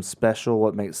makes them special,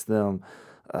 what makes them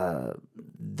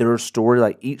their story.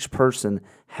 Like each person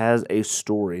has a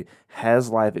story, has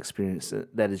life experience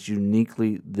that is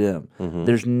uniquely them.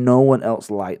 There's no one else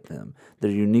like them.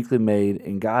 They're uniquely made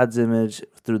in God's image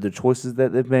through the choices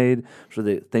that they've made, through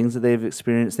the things that they've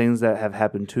experienced, things that have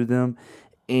happened to them.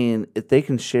 And if they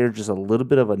can share just a little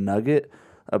bit of a nugget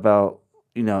about,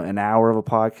 an hour of a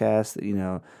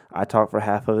podcast, I talk for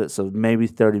half of it, so maybe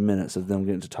 30 minutes of them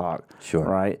getting to talk. Sure.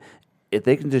 Right? If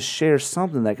they can just share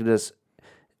something that could just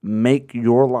make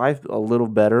your life a little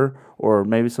better, or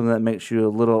maybe something that makes you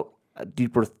a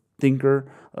deeper thinker,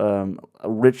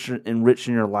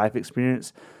 enriching your life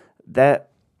experience,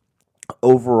 that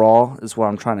overall is what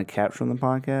I'm trying to capture from the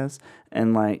podcast.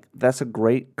 And like that's a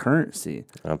great currency.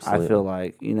 Absolutely. I feel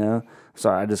like,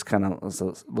 sorry, I just kind of was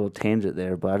a little tangent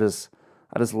there, but I just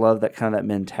love that kind of that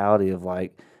mentality of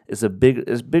like it's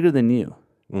bigger than you.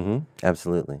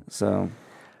 Absolutely. So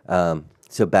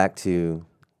so back to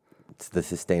the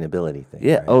sustainability thing.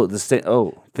 Yeah. Right?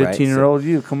 15-year-old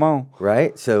you, come on.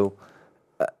 Right. So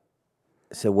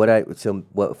what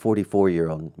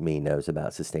 44-year-old me knows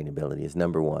about sustainability is,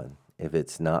 number one, if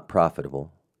it's not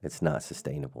profitable, it's not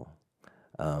sustainable.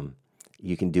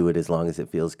 You can do it as long as it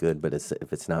feels good, but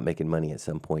if it's not making money at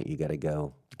some point, you got to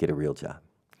go get a real job.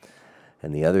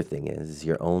 And the other thing is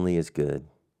you're only as good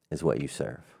as what you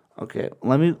serve. Okay,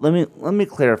 let me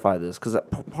clarify this, because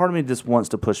part of me just wants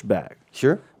to push back.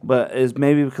 Sure. But it's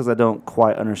maybe because I don't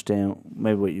quite understand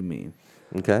maybe what you mean.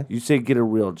 Okay. You say get a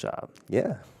real job.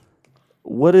 Yeah.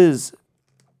 What is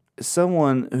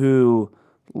someone who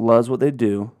loves what they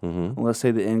do? Let's say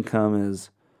the income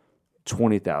is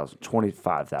 $20,000,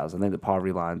 $25,000. I think the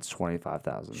poverty line is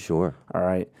 $25,000. Sure. All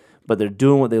right, but they're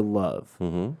doing what they love,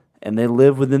 and they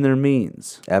live within their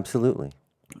means. Absolutely.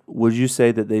 Would you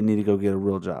say that they need to go get a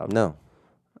real job? No.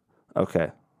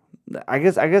 Okay. I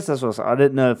guess that's what I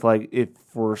didn't know if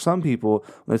for some people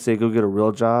when they say go get a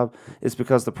real job, it's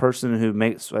because the person who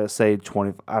makes say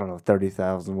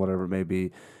 30,000, whatever it may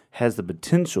be, has the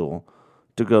potential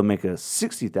to go make a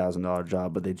 $60,000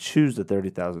 job, but they choose the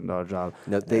 $30,000 job.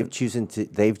 No, they've chosen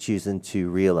to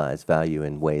realize value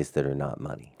in ways that are not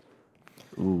money.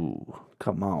 Ooh,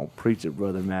 come on, preach it,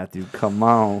 brother Matthew. Come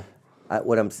on.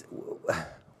 What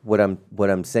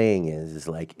I'm saying is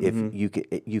like if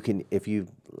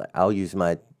I'll use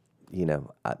my,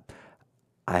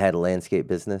 I had a landscape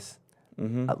business.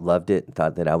 I loved it.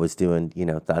 Thought that I was doing,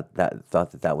 thought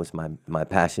that was my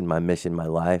passion, my mission, my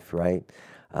life, right?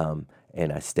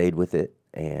 And I stayed with it,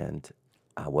 and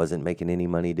I wasn't making any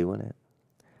money doing it.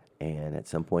 And at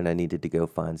some point, I needed to go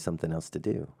find something else to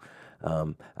do.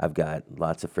 I've got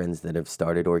lots of friends that have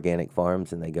started organic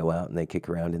farms, and they go out and they kick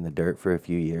around in the dirt for a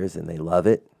few years, and they love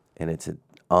it, and it is an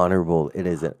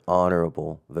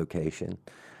honorable vocation.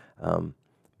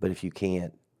 But if you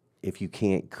can't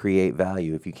create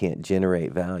value, if you can't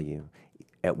generate value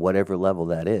at whatever level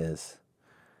that is,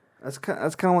 that's kind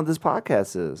of what this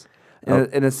podcast is.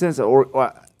 In a sense,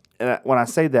 when I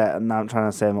say that, I'm not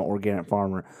trying to say I'm an organic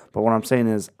farmer, but what I'm saying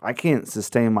is I can't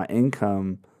sustain my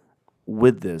income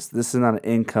with this. This is not an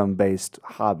income-based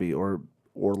hobby or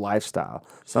lifestyle.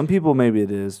 Some people maybe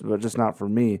it is, but just not for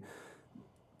me.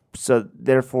 So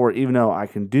therefore, even though I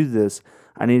can do this,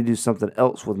 I need to do something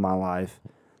else with my life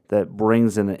that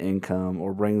brings in an income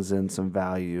or brings in some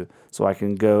value so I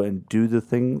can go and do the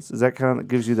things. Is that kind of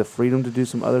gives you the freedom to do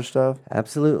some other stuff?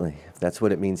 Absolutely. If that's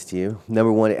what it means to you.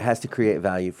 Number one, it has to create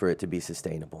value for it to be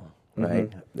sustainable,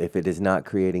 right? If it is not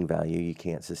creating value, you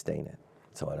can't sustain it.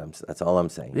 That's all I'm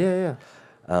saying. Yeah.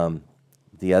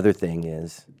 The other thing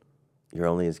is you're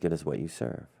only as good as what you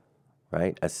serve,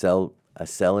 right? A cell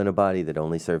in a body that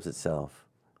only serves itself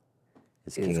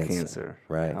is cancer.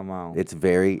 Right. Come on. It's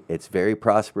very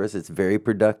prosperous, it's very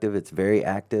productive, it's very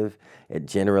active. It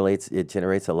generates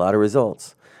a lot of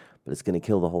results, but it's going to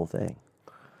kill the whole thing.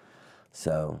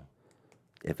 So,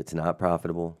 if it's not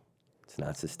profitable, it's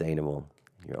not sustainable,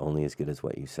 you're only as good as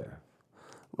what you serve.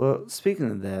 Well, speaking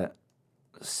of that,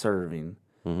 serving,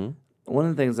 one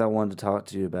of the things I wanted to talk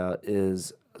to you about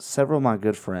is several of my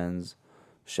good friends.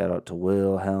 Shout out to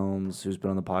Will Helms, who's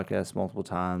been on the podcast multiple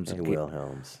times. Hey, Will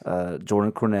Helms.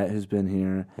 Jordan Cornett, who's been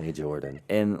here. Hey, Jordan.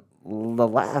 And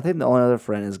I think the only other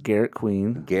friend is Garrett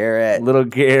Queen. Garrett. Little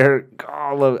Garrett.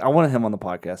 Oh, I wanted him on the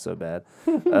podcast so bad.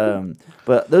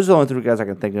 But those are the only three guys I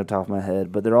can think of off the top of my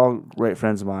head. But they're all great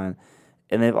friends of mine.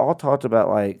 And they've all talked about,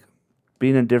 like,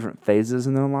 being in different phases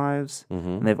in their lives.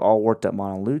 And they've all worked at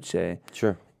Montaluce.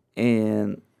 Sure.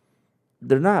 And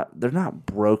they're not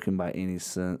broken by any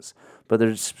sense. But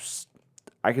there's,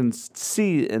 I can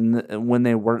see when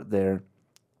they worked there,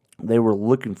 they were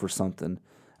looking for something,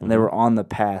 and they were on the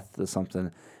path to something.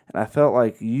 And I felt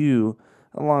like you,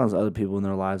 along with other people in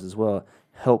their lives as well,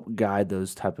 help guide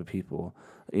those type of people.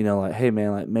 You know, like, hey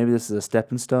man, like maybe this is a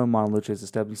stepping stone. Montaluce is a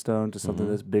stepping stone to something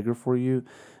that's bigger for you.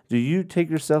 Do you take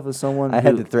yourself as someone? I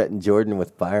had to threaten Jordan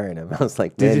with firing him. I was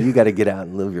like, man, you got to get out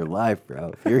and live your life, bro.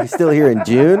 If you're still here in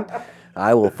June,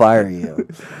 I will fire you.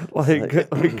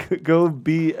 Like, go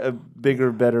be a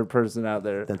bigger, better person out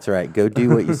there. That's right. Go do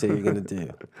what you say you're going to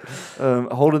do.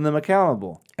 Holding them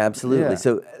accountable. Absolutely. Yeah.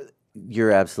 So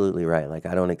you're absolutely right. Like,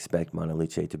 I don't expect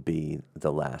Montaluce to be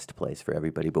the last place for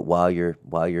everybody. But while you're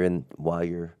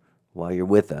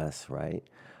with us, right?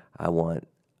 I want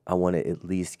to at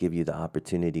least give you the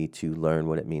opportunity to learn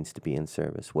what it means to be in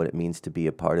service, what it means to be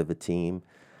a part of a team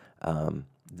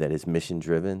that is mission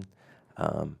driven.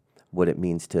 What it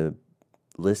means to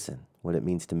listen, what it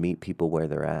means to meet people where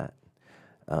they're at.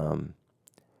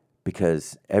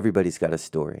 Because everybody's got a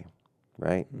story,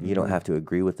 right? You don't have to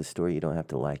agree with the story, you don't have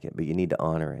to like it, but you need to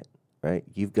honor it, right?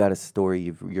 You've got a story,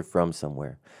 you're from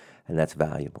somewhere, and that's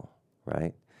valuable,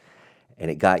 right? And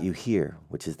it got you here,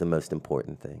 which is the most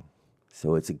important thing.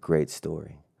 So it's a great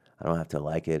story. I don't have to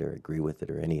like it or agree with it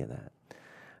or any of that.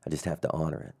 I just have to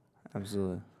honor it.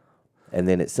 Absolutely. And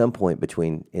then at some point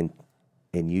between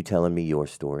in you telling me your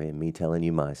story and me telling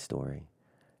you my story,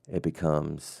 it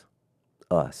becomes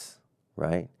us,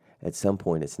 right? At some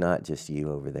point, it's not just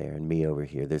you over there and me over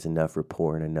here. There's enough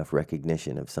rapport and enough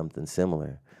recognition of something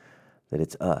similar that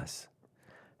it's us.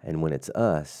 And when it's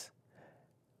us,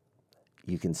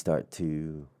 you can start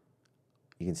to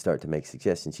make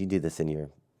suggestions. You do this in your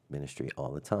ministry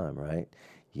all the time, right?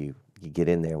 You get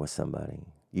in there with somebody.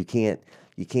 You can't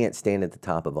stand at the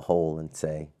top of a hole and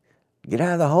say, "Get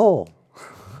out of the hole."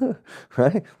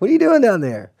 Right? What are you doing down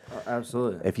there?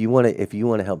 Absolutely. If you want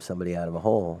to help somebody out of a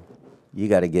hole, you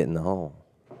got to get in the hole,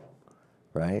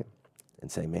 right?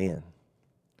 And say, man,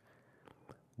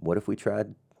 what if we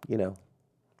tried,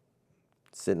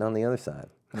 sitting on the other side?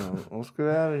 Let's get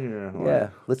out of here. Yeah,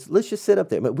 let's just sit up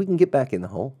there. But we can get back in the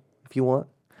hole if you want.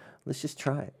 Let's just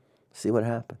try it. See what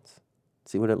happens.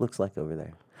 See what it looks like over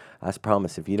there. I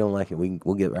promise, if you don't like it,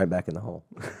 we'll get right back in the hole.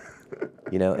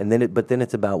 And then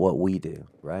it's about what we do,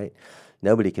 right?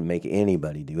 Nobody can make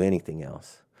anybody do anything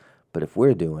else. But if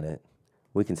we're doing it,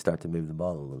 we can start to move the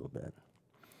ball a little bit.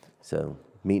 So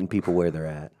meeting people where they're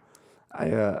at.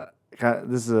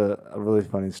 This is a really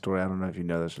funny story. I don't know if you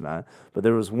know this or not, but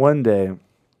there was one day,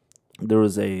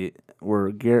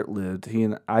 where Garrett lived.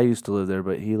 I used to live there,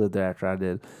 but he lived there after I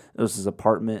did. It was his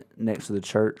apartment next to the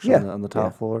church on the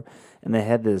top floor. And they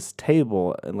had this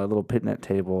table, a little picnic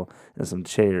table, and some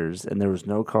chairs. And there was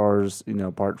no cars,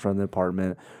 parked from the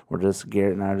apartment. We're just,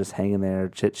 Garrett and I are just hanging there,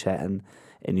 chit-chatting.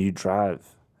 And you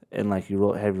drive. And,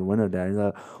 you have your window down. You're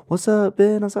like, "What's up,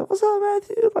 Ben?" I was like, "What's up,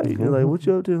 Matthew?" You're like, "What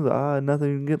you up to?" Like, nothing.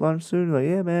 You can get lunch soon. You're like,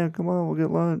 "Yeah, man, come on, we'll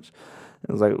get lunch."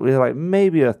 It was we had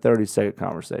maybe a 30-second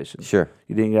conversation. Sure.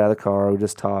 You didn't get out of the car. We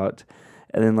just talked.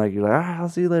 And then you're like, "All right, I'll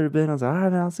see you later, Ben." I was like, "All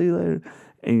right, man, I'll see you later."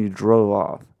 And you drove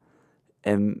off.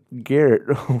 And Garrett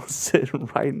was sitting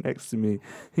right next to me.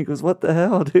 He goes, "What the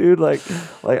hell, dude? Like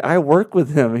I work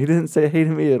with him." He didn't say hey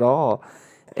to me at all.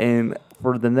 And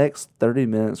for the next 30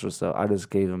 minutes or so, I just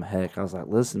gave him heck. I was like,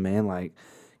 "Listen, man, like,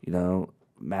 you know,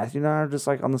 Matthew and I are just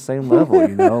like on the same level,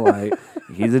 you know, like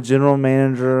he's a general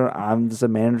manager. I'm just a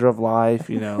manager of life,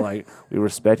 you know, like we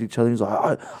respect each other." He's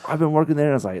like, "I've been working there."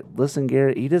 And I was like, "Listen,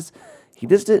 Garrett, he just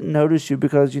didn't notice you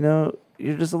because, you know,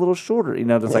 you're just a little shorter, you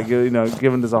know, just like, you know,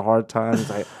 giving us a hard time." It's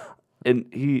like, and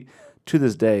he, to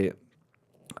this day,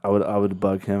 I would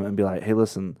bug him and be like, "Hey,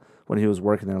 listen," when he was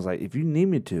working there, I was like, "If you need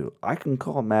me to, I can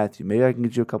call Matthew. Maybe I can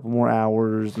get you a couple more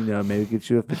hours, you know, maybe get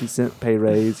you a 50-cent pay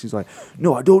raise." He's like,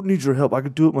 "No, I don't need your help. I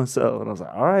can do it myself." And I was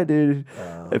like, "All right, dude,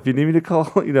 if you need me to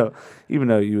call," you know, even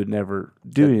though you would never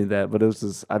do any of that, but it was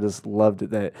just, I just loved it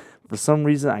that for some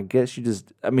reason, I guess you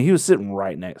just, I mean, he was sitting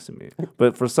right next to me,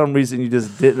 but for some reason, you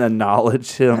just didn't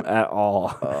acknowledge him at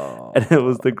all. And it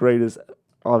was the greatest.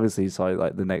 Obviously, he saw you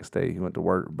like the next day he went to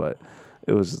work, but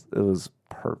it was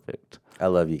perfect. I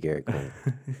love you, Garrett Queen.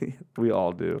 We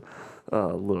all do.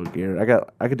 Little Garrett.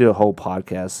 I could do a whole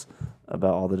podcast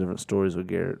about all the different stories with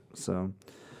Garrett. So,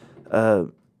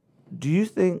 do you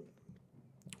think,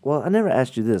 well, I never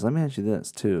asked you this. Let me ask you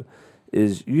this too.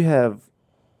 Is you have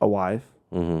a wife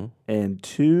and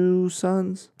 2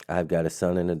 sons? I've got a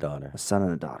son and a daughter. A son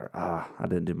and a daughter. I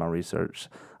didn't do my research.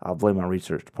 I'll blame my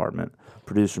research department.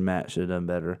 Producer Matt should have done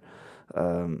better.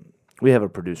 We have a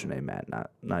producer named Matt,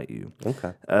 not you.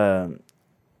 Okay. At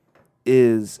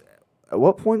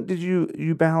what point did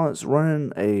you balance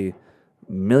running a $1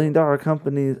 million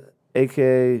company,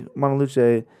 aka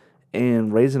Montaluce,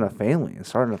 and raising a family and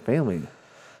starting a family?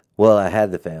 Well, I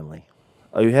had the family.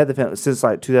 Oh, you had the family since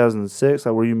like 2006.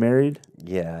 Like, were you married?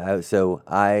 Yeah.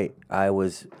 I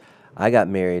got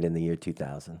married in the year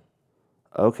 2000.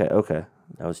 Okay.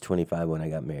 I was 25 when I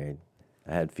got married.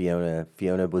 I had Fiona.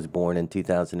 Fiona was born in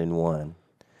 2001.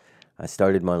 I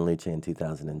started Montaluce in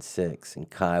 2006, and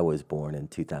Kai was born in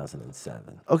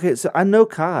 2007. Okay, so I know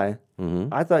Kai.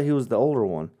 Mm-hmm. I thought he was the older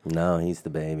one. No, he's the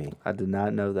baby. I did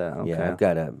not know that. Okay. Yeah, I've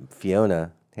got a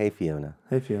Fiona. Hey, Fiona.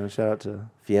 Hey, Fiona. Shout out to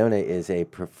Fiona is a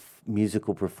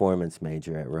musical performance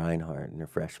major at Reinhardt in her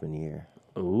freshman year.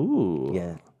 Ooh.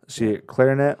 Yeah. She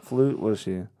clarinet, flute. What is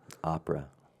she? Opera.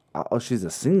 Oh, she's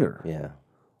a singer. Yeah.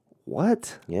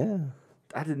 What? Yeah.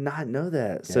 I did not know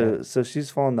that. Yeah. So she's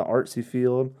following the artsy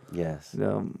field. Yes. You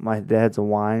know, my dad's a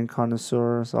wine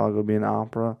connoisseur, so I'll go be an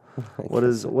opera. What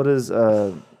does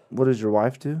your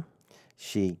wife do?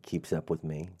 She keeps up with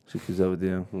me. She keeps up with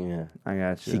you. Yeah. I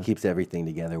got you. She keeps everything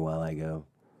together while I go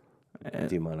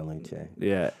do Montaluce.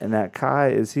 Yeah. And that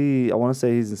Kai, is he, I want to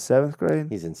say he's in 7th grade?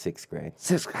 He's in 6th grade.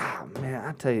 Man,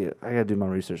 I tell you, I got to do my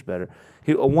research better.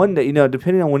 One day, you know,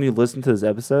 depending on when you listen to this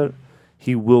episode,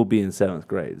 he will be in 7th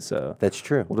grade. So that's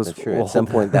true. That's true. At some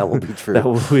point, that will be true. That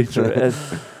will be true.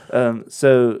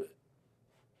 So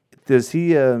does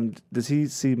he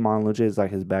see Montaluce as like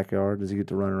his backyard? Does he get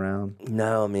to run around?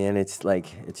 No, man. It's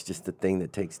just the thing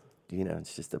that takes, you know,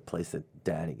 it's just a place that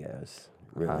Daddy goes.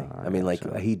 Really, I mean,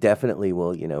 like he definitely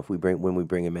will. You know, when we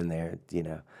bring him in there, you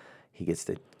know, he gets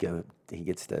to go. He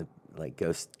gets to like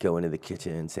go into the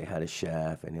kitchen and say hi to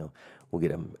chef, and we'll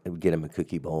get him a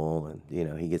cookie bowl, and you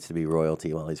know, he gets to be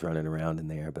royalty while he's running around in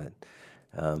there. But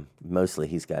mostly,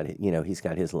 he's got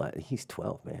his life. He's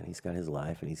 12, man. He's got his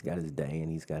life, and he's got his day,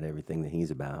 and he's got everything that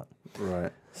he's about.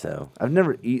 Right. So I've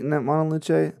never eaten at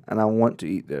Montaluce, and I want to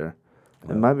eat there.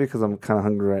 It might be because I'm kind of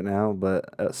hungry right now,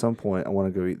 but at some point I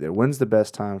want to go eat there. When's the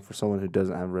best time for someone who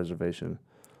doesn't have a reservation?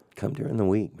 Come during the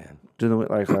week, man. During the week,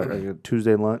 like a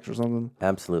Tuesday lunch or something?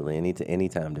 Absolutely, any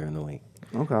time during the week.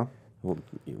 Okay. Well,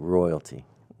 royalty.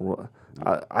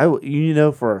 You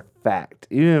know for a fact,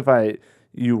 even if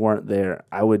you weren't there,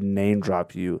 I would name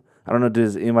drop you. I don't know,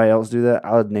 does anybody else do that?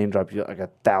 I would name drop you like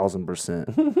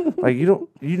 1,000%. Like you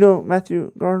know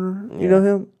Matthew Gardner? You know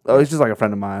him? Oh, he's just like a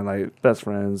friend of mine, like best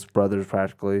friends, brothers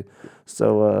practically.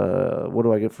 So what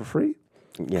do I get for free?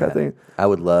 Yeah, kind of thing. I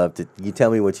would love to. You tell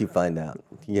me what you find out.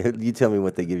 You tell me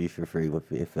what they give you for free.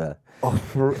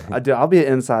 I'll be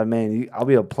an inside man. I'll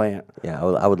be a plant. Yeah,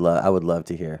 I would love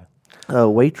to hear.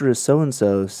 Waitress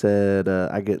so-and-so said,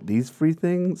 I get these free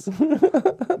things.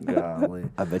 Golly.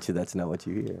 I bet you that's not what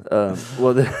you hear.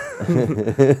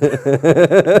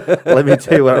 Let me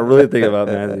tell you what I really think about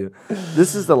Matthew.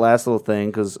 This is the last little thing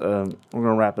because we're going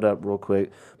to wrap it up real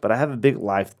quick. But I have a big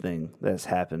life thing that's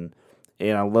happened.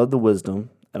 And I love the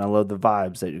wisdom and I love the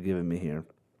vibes that you're giving me here.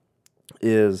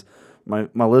 Is my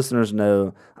listeners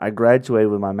know I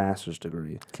graduated with my master's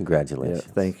degree. Congratulations.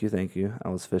 Yeah, thank you. I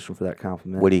was fishing for that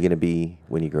compliment. What are you going to be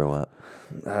when you grow up?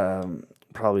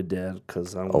 Probably dead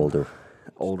because I'm older.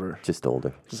 older. Just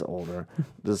older. Just older.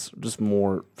 just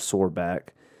more sore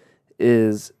back.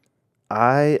 Is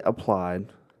I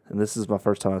applied, and this is my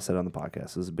first time I said it on the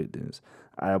podcast. This is big news.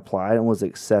 I applied and was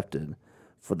accepted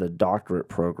for the doctorate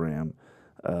program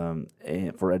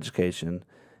and for education,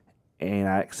 and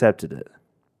I accepted it.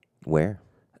 Where?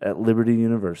 At Liberty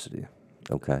University.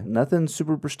 Okay. Nothing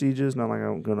super prestigious, not like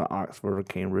I'm going to Oxford or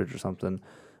Cambridge or something,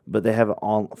 but they have it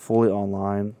fully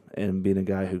online, and being a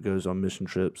guy who goes on mission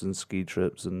trips and ski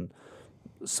trips and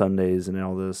Sundays and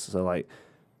all this, so like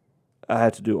I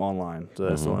had to do online, so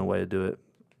that's the only way to do it.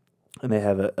 And they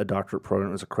have a doctorate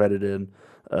program that's accredited.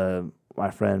 My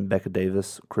friend Becca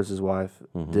Davis, Chris's wife,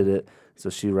 did it, so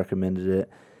she recommended it,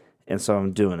 and so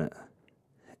I'm doing it.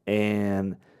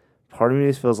 And part of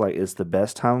me feels like it's the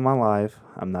best time of my life.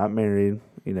 I'm not married.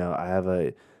 You know, I have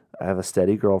a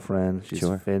steady girlfriend. She's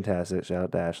fantastic. Shout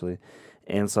out to Ashley.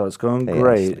 And so it's going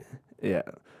great. Ashley. Yeah.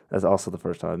 That's also the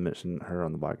first time I mentioned her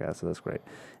on the podcast, so that's great.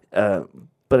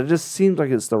 But it just seems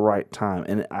like it's the right time.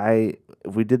 And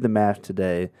if we did the math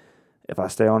today, if I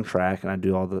stay on track and I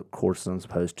do all the courses I'm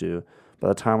supposed to, by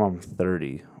the time I'm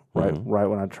 30, right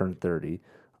when I turn 30,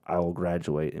 I will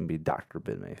graduate and be Dr.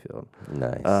 Ben Mayfield.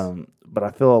 Nice. But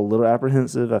I feel a little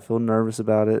apprehensive. I feel nervous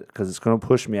about it because it's going to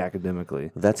push me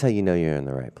academically. That's how you know you're in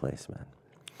the right place, man.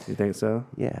 You think so?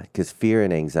 Yeah, because fear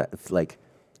and anxiety, like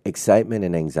excitement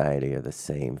and anxiety are the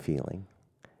same feeling.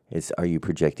 Are you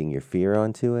projecting your fear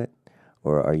onto it,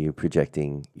 or are you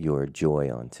projecting your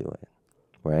joy onto it,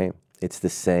 right? It's the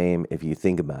same, if you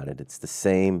think about it, it's the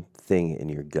same thing in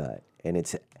your gut.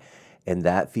 And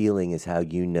that feeling is how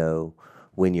you know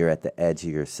when you're at the edge of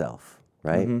yourself,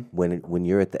 right? When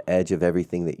you're at the edge of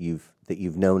everything that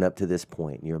you've known up to this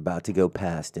point, you're about to go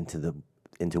past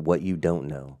into what you don't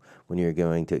know, when you're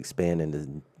going to expand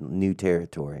into new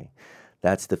territory.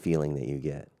 That's the feeling that you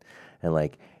get. And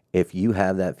like, if you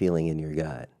have that feeling in your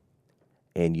gut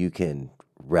and you can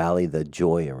rally the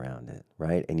joy around it,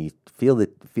 right? And you feel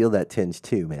that tinge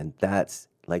too, man. That's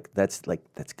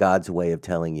God's way of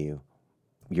telling you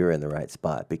you're in the right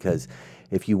spot. Because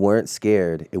if you weren't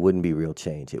scared, it wouldn't be real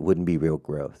change. It wouldn't be real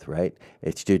growth, right?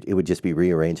 It would just be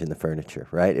rearranging the furniture,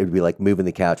 right? It would be like moving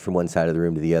the couch from one side of the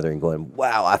room to the other and going,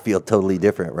 wow, I feel totally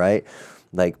different, right?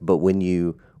 Like, but when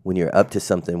you're up to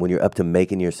something, when you're up to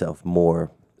making yourself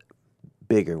more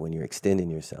bigger, when you're extending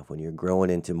yourself, when you're growing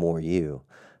into more you,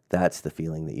 that's the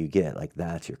feeling that you get. Like,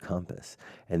 that's your compass.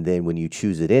 And then when you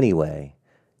choose it anyway,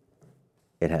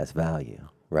 it has value,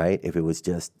 right? If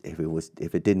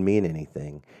it didn't mean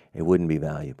anything, it wouldn't be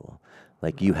valuable.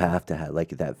 Like, you have to have, like,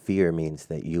 that fear means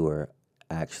that you are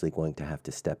actually going to have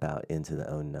to step out into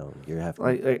the unknown. You have to,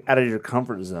 like out of your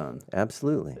comfort zone.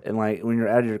 Absolutely. And like when you're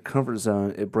out of your comfort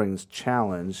zone, it brings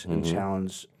challenge, and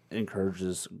challenge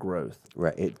encourages growth.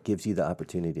 Right. It gives you the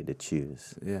opportunity to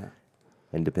choose. Yeah.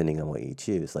 And depending on what you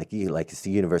choose, like it's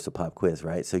the universal pop quiz,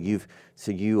 right? So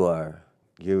you are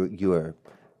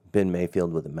Ben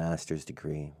Mayfield with a master's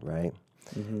degree, right?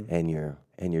 And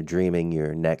you're dreaming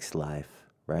your next life,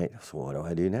 right? So what do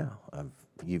I do now?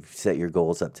 You've set your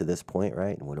goals up to this point,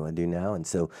 right? And what do I do now? And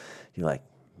so you're like,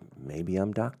 maybe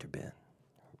I'm Dr. Ben,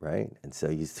 right? And so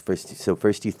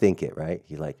first you think it, right?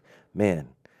 You're like, man,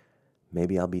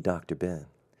 maybe I'll be Dr. Ben,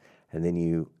 and then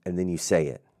you say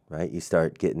it, right? You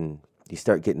start getting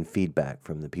feedback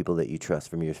from the people that you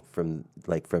trust, from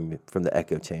the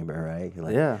echo chamber, right? You're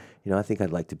like, Yeah. I think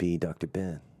I'd like to be Dr.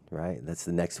 Ben, right? That's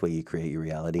the next way you create your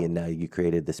reality, and now you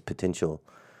created this potential,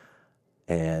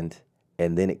 and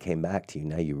then it came back to you.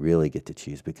 Now you really get to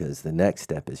choose, because the next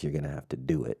step is you're going to have to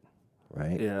do it,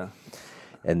 right? Yeah.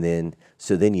 And then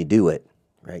you do it,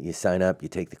 right? You sign up, you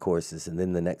take the courses, and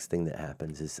then the next thing that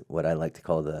happens is what I like to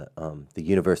call the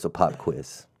universal pop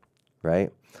quiz,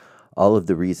 right? All of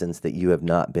the reasons that you have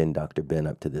not been Dr. Ben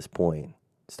up to this point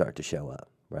start to show up,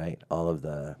 right? All of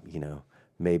the,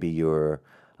 maybe you're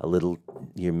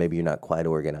maybe you're not quite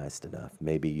organized enough.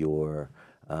 Maybe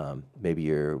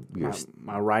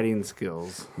my writing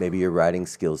skills. Maybe your writing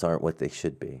skills aren't what they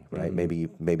should be, right? Maybe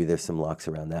there's some locks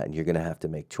around that, and you're going to have to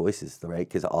make choices, right?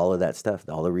 Because all of that stuff,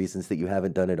 all the reasons that you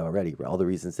haven't done it already, all the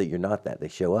reasons that you're not that, they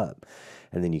show up.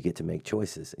 And then you get to make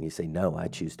choices, and you say, no, I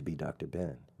choose to be Dr.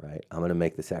 Ben, right? I'm going to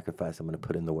make the sacrifice. I'm going to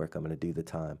put in the work. I'm going to do the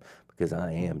time, because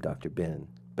I am Dr. Ben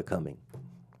becoming.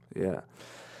 Yeah.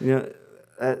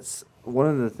 That's one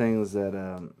of the things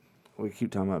that we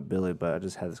keep talking about Billy, but I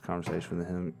just had this conversation with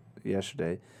him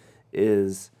yesterday,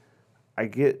 is I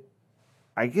get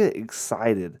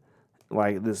excited,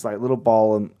 like this like little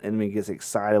ball in me gets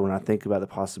excited when I think about the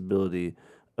possibility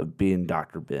of being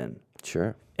Dr. Ben.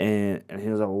 Sure. And he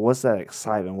was like, well, what's that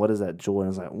excitement? What is that joy? And I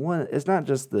was like, one, it's not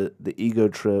just the ego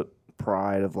trip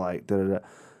pride of like, da-da-da.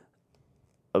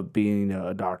 being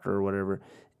a doctor or whatever.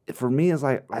 For me, it's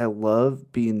like I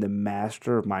love being the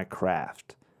master of my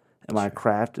craft. And my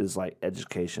craft is like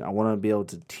education. I want to be able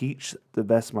to teach the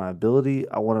best of my ability.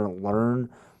 I want to learn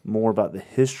more about the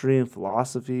history and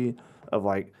philosophy of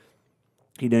like,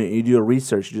 you do a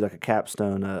research, you do like a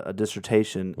capstone, a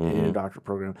dissertation in your doctorate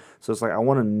program. So it's like I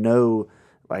want to know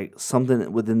like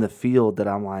something within the field that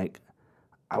I'm like,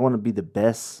 I want to be the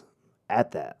best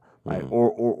at that, like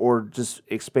or just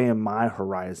expand my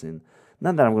horizon.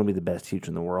 Not that I'm going to be the best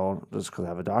teacher in the world just because I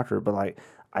have a doctorate, but like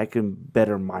I can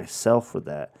better myself for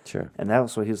that. Sure. And that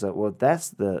was what he was like, well,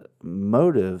 that's the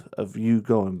motive of you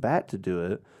going back to do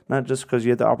it. Not just because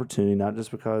you had the opportunity, not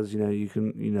just because, you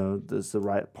can, this is the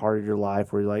right part of your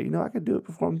life where you're like, I can do it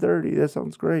before I'm 30. That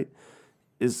sounds great.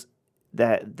 Is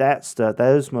that stuff,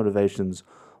 those motivations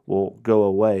will go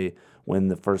away when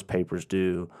the first paper's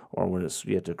due or when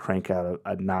you have to crank out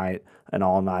an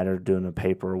all-nighter doing a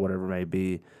paper or whatever it may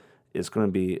be. It's going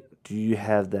to be, do you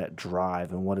have that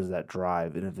drive, and what is that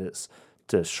drive? And if it's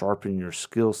to sharpen your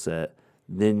skill set,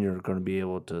 then you're going to be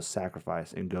able to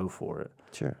sacrifice and go for it.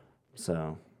 Sure.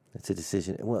 So it's a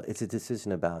decision. Well, it's a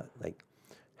decision about like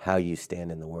how you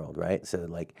stand in the world, right? So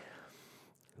like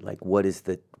what is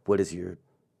your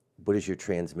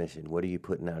transmission? What are you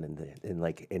putting out and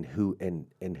who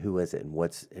is it, and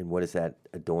what is that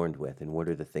adorned with, and what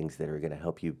are the things that are going to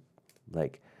help you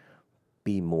like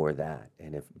be more that?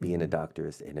 And if being a doctor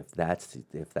is, and if that's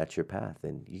your path,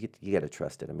 then you got to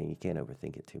trust it. I mean, you can't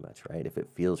overthink it too much, right? If it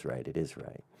feels right, it is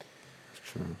right.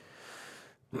 True.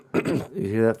 You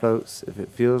hear that, folks? If it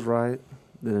feels right,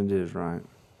 then it is right.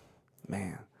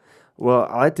 Man. Well,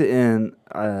 I like to end,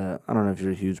 I don't know if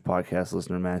you're a huge podcast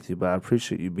listener, Matthew, but I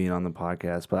appreciate you being on the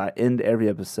podcast. But I end every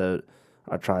episode,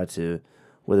 I try to,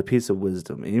 with a piece of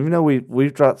wisdom. And even though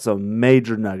we've dropped some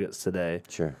major nuggets today,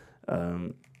 Sure. I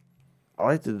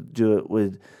like to do it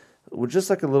with just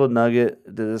like a little nugget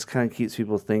that just kind of keeps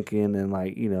people thinking, and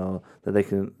like,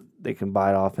 that they can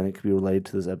bite off, and it can be related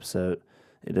to this episode.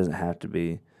 It doesn't have to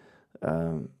be.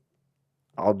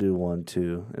 I'll do one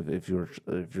too if you're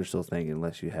still thinking,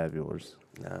 unless you have yours.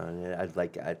 No,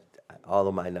 all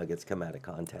of my nuggets come out of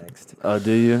context. Oh,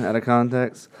 do you? Out of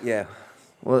context? Yeah.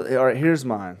 Well, all right, here's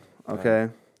mine, okay?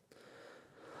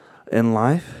 In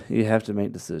life, you have to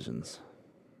make decisions.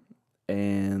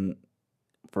 And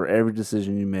for every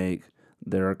decision you make,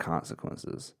 there are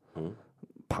consequences.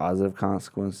 Positive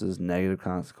consequences, negative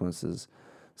consequences.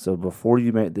 So before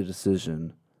you make the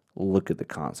decision, look at the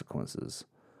consequences.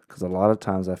 Because a lot of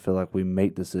times I feel like we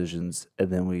make decisions and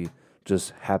then we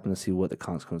just happen to see what the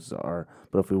consequences are.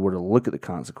 But if we were to look at the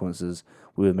consequences,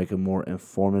 we would make a more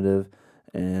informative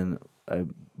and a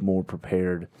more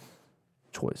prepared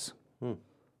choice.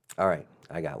 All right,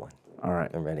 I got one. All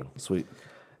right. I'm ready. Sweet.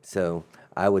 So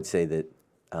I would say that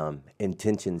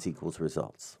intentions equals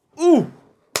results. Ooh!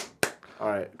 All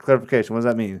right, clarification. What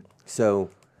does that mean? So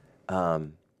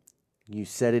you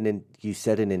set an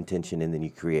intention, and then you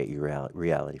create your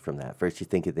reality from that. First you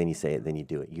think it, then you say it, then you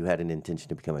do it. You had an intention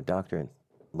to become a doctor, and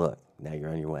look, now you're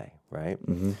on your way, right?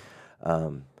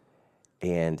 And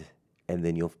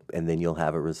then you'll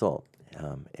have a result.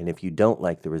 And if you don't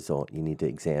like the result, you need to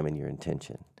examine your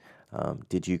intention.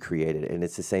 Did you create it? And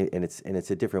it's the same, and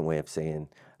it's a different way of saying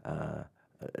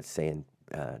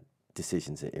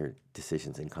decisions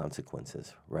and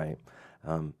consequences, right?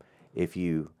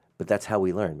 But that's how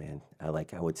we learn, man. I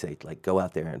would say, go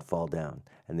out there and fall down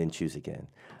and then choose again.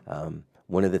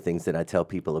 One of the things that I tell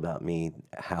people about me,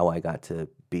 how I got to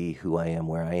be who I am,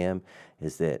 where I am,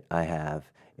 is that I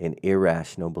have an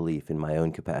irrational belief in my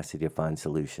own capacity to find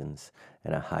solutions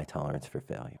and a high tolerance for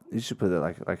failure. You should put that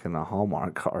like in a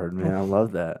Hallmark card, man. I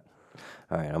love that.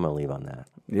 All right, I'm going to leave on that.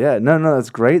 Yeah, no, that's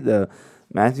great, though.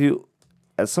 Matthew,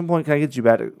 at some point, can I get you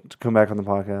back to come back on the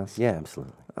podcast? Yeah,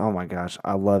 absolutely. Oh, my gosh.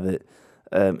 I love it.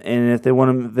 And if they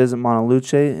want to visit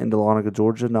Montaluce in Dahlonega,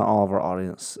 Georgia, not all of our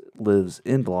audience lives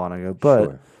in Dahlonega, but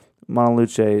Sure.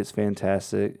 Montaluce is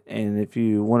fantastic. And if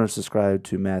you want to subscribe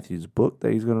to Matthew's book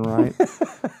that he's going to write,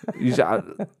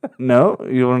 no?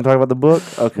 You want to talk about the book?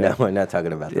 Okay. No, we're not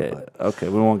talking about the book. Okay,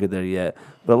 we won't get there yet.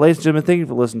 But ladies and gentlemen, thank you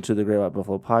for listening to the Great White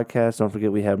Buffalo podcast. Don't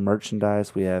forget we have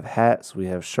merchandise. We have hats. We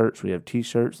have shirts. We have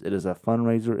T-shirts. It is a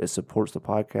fundraiser. It supports the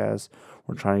podcast.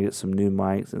 We're trying to get some new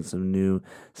mics and some new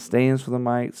stands for the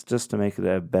mics just to make it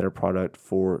a better product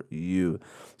for you.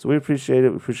 So we appreciate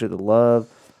it. We appreciate the love.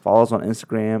 Follow us on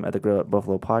Instagram at the Great White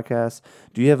Buffalo podcast.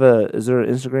 Do you have is there an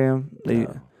Instagram?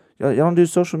 No. Y'all don't do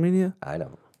social media? I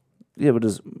don't. Yeah, but do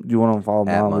you want to follow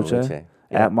At Montaluce? Montaluce.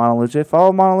 Yeah. At Montaluce.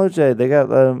 Follow Montaluce. They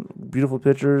got beautiful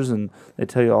pictures, and they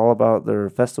tell you all about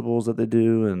their festivals that they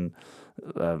do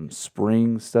and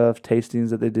spring stuff,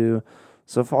 tastings that they do.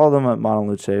 So follow them at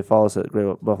Monoluce. Follow us at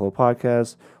Great Buffalo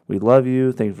Podcast. We love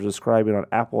you. Thank you for subscribing on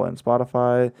Apple and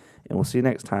Spotify. And we'll see you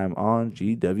next time on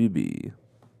GWB.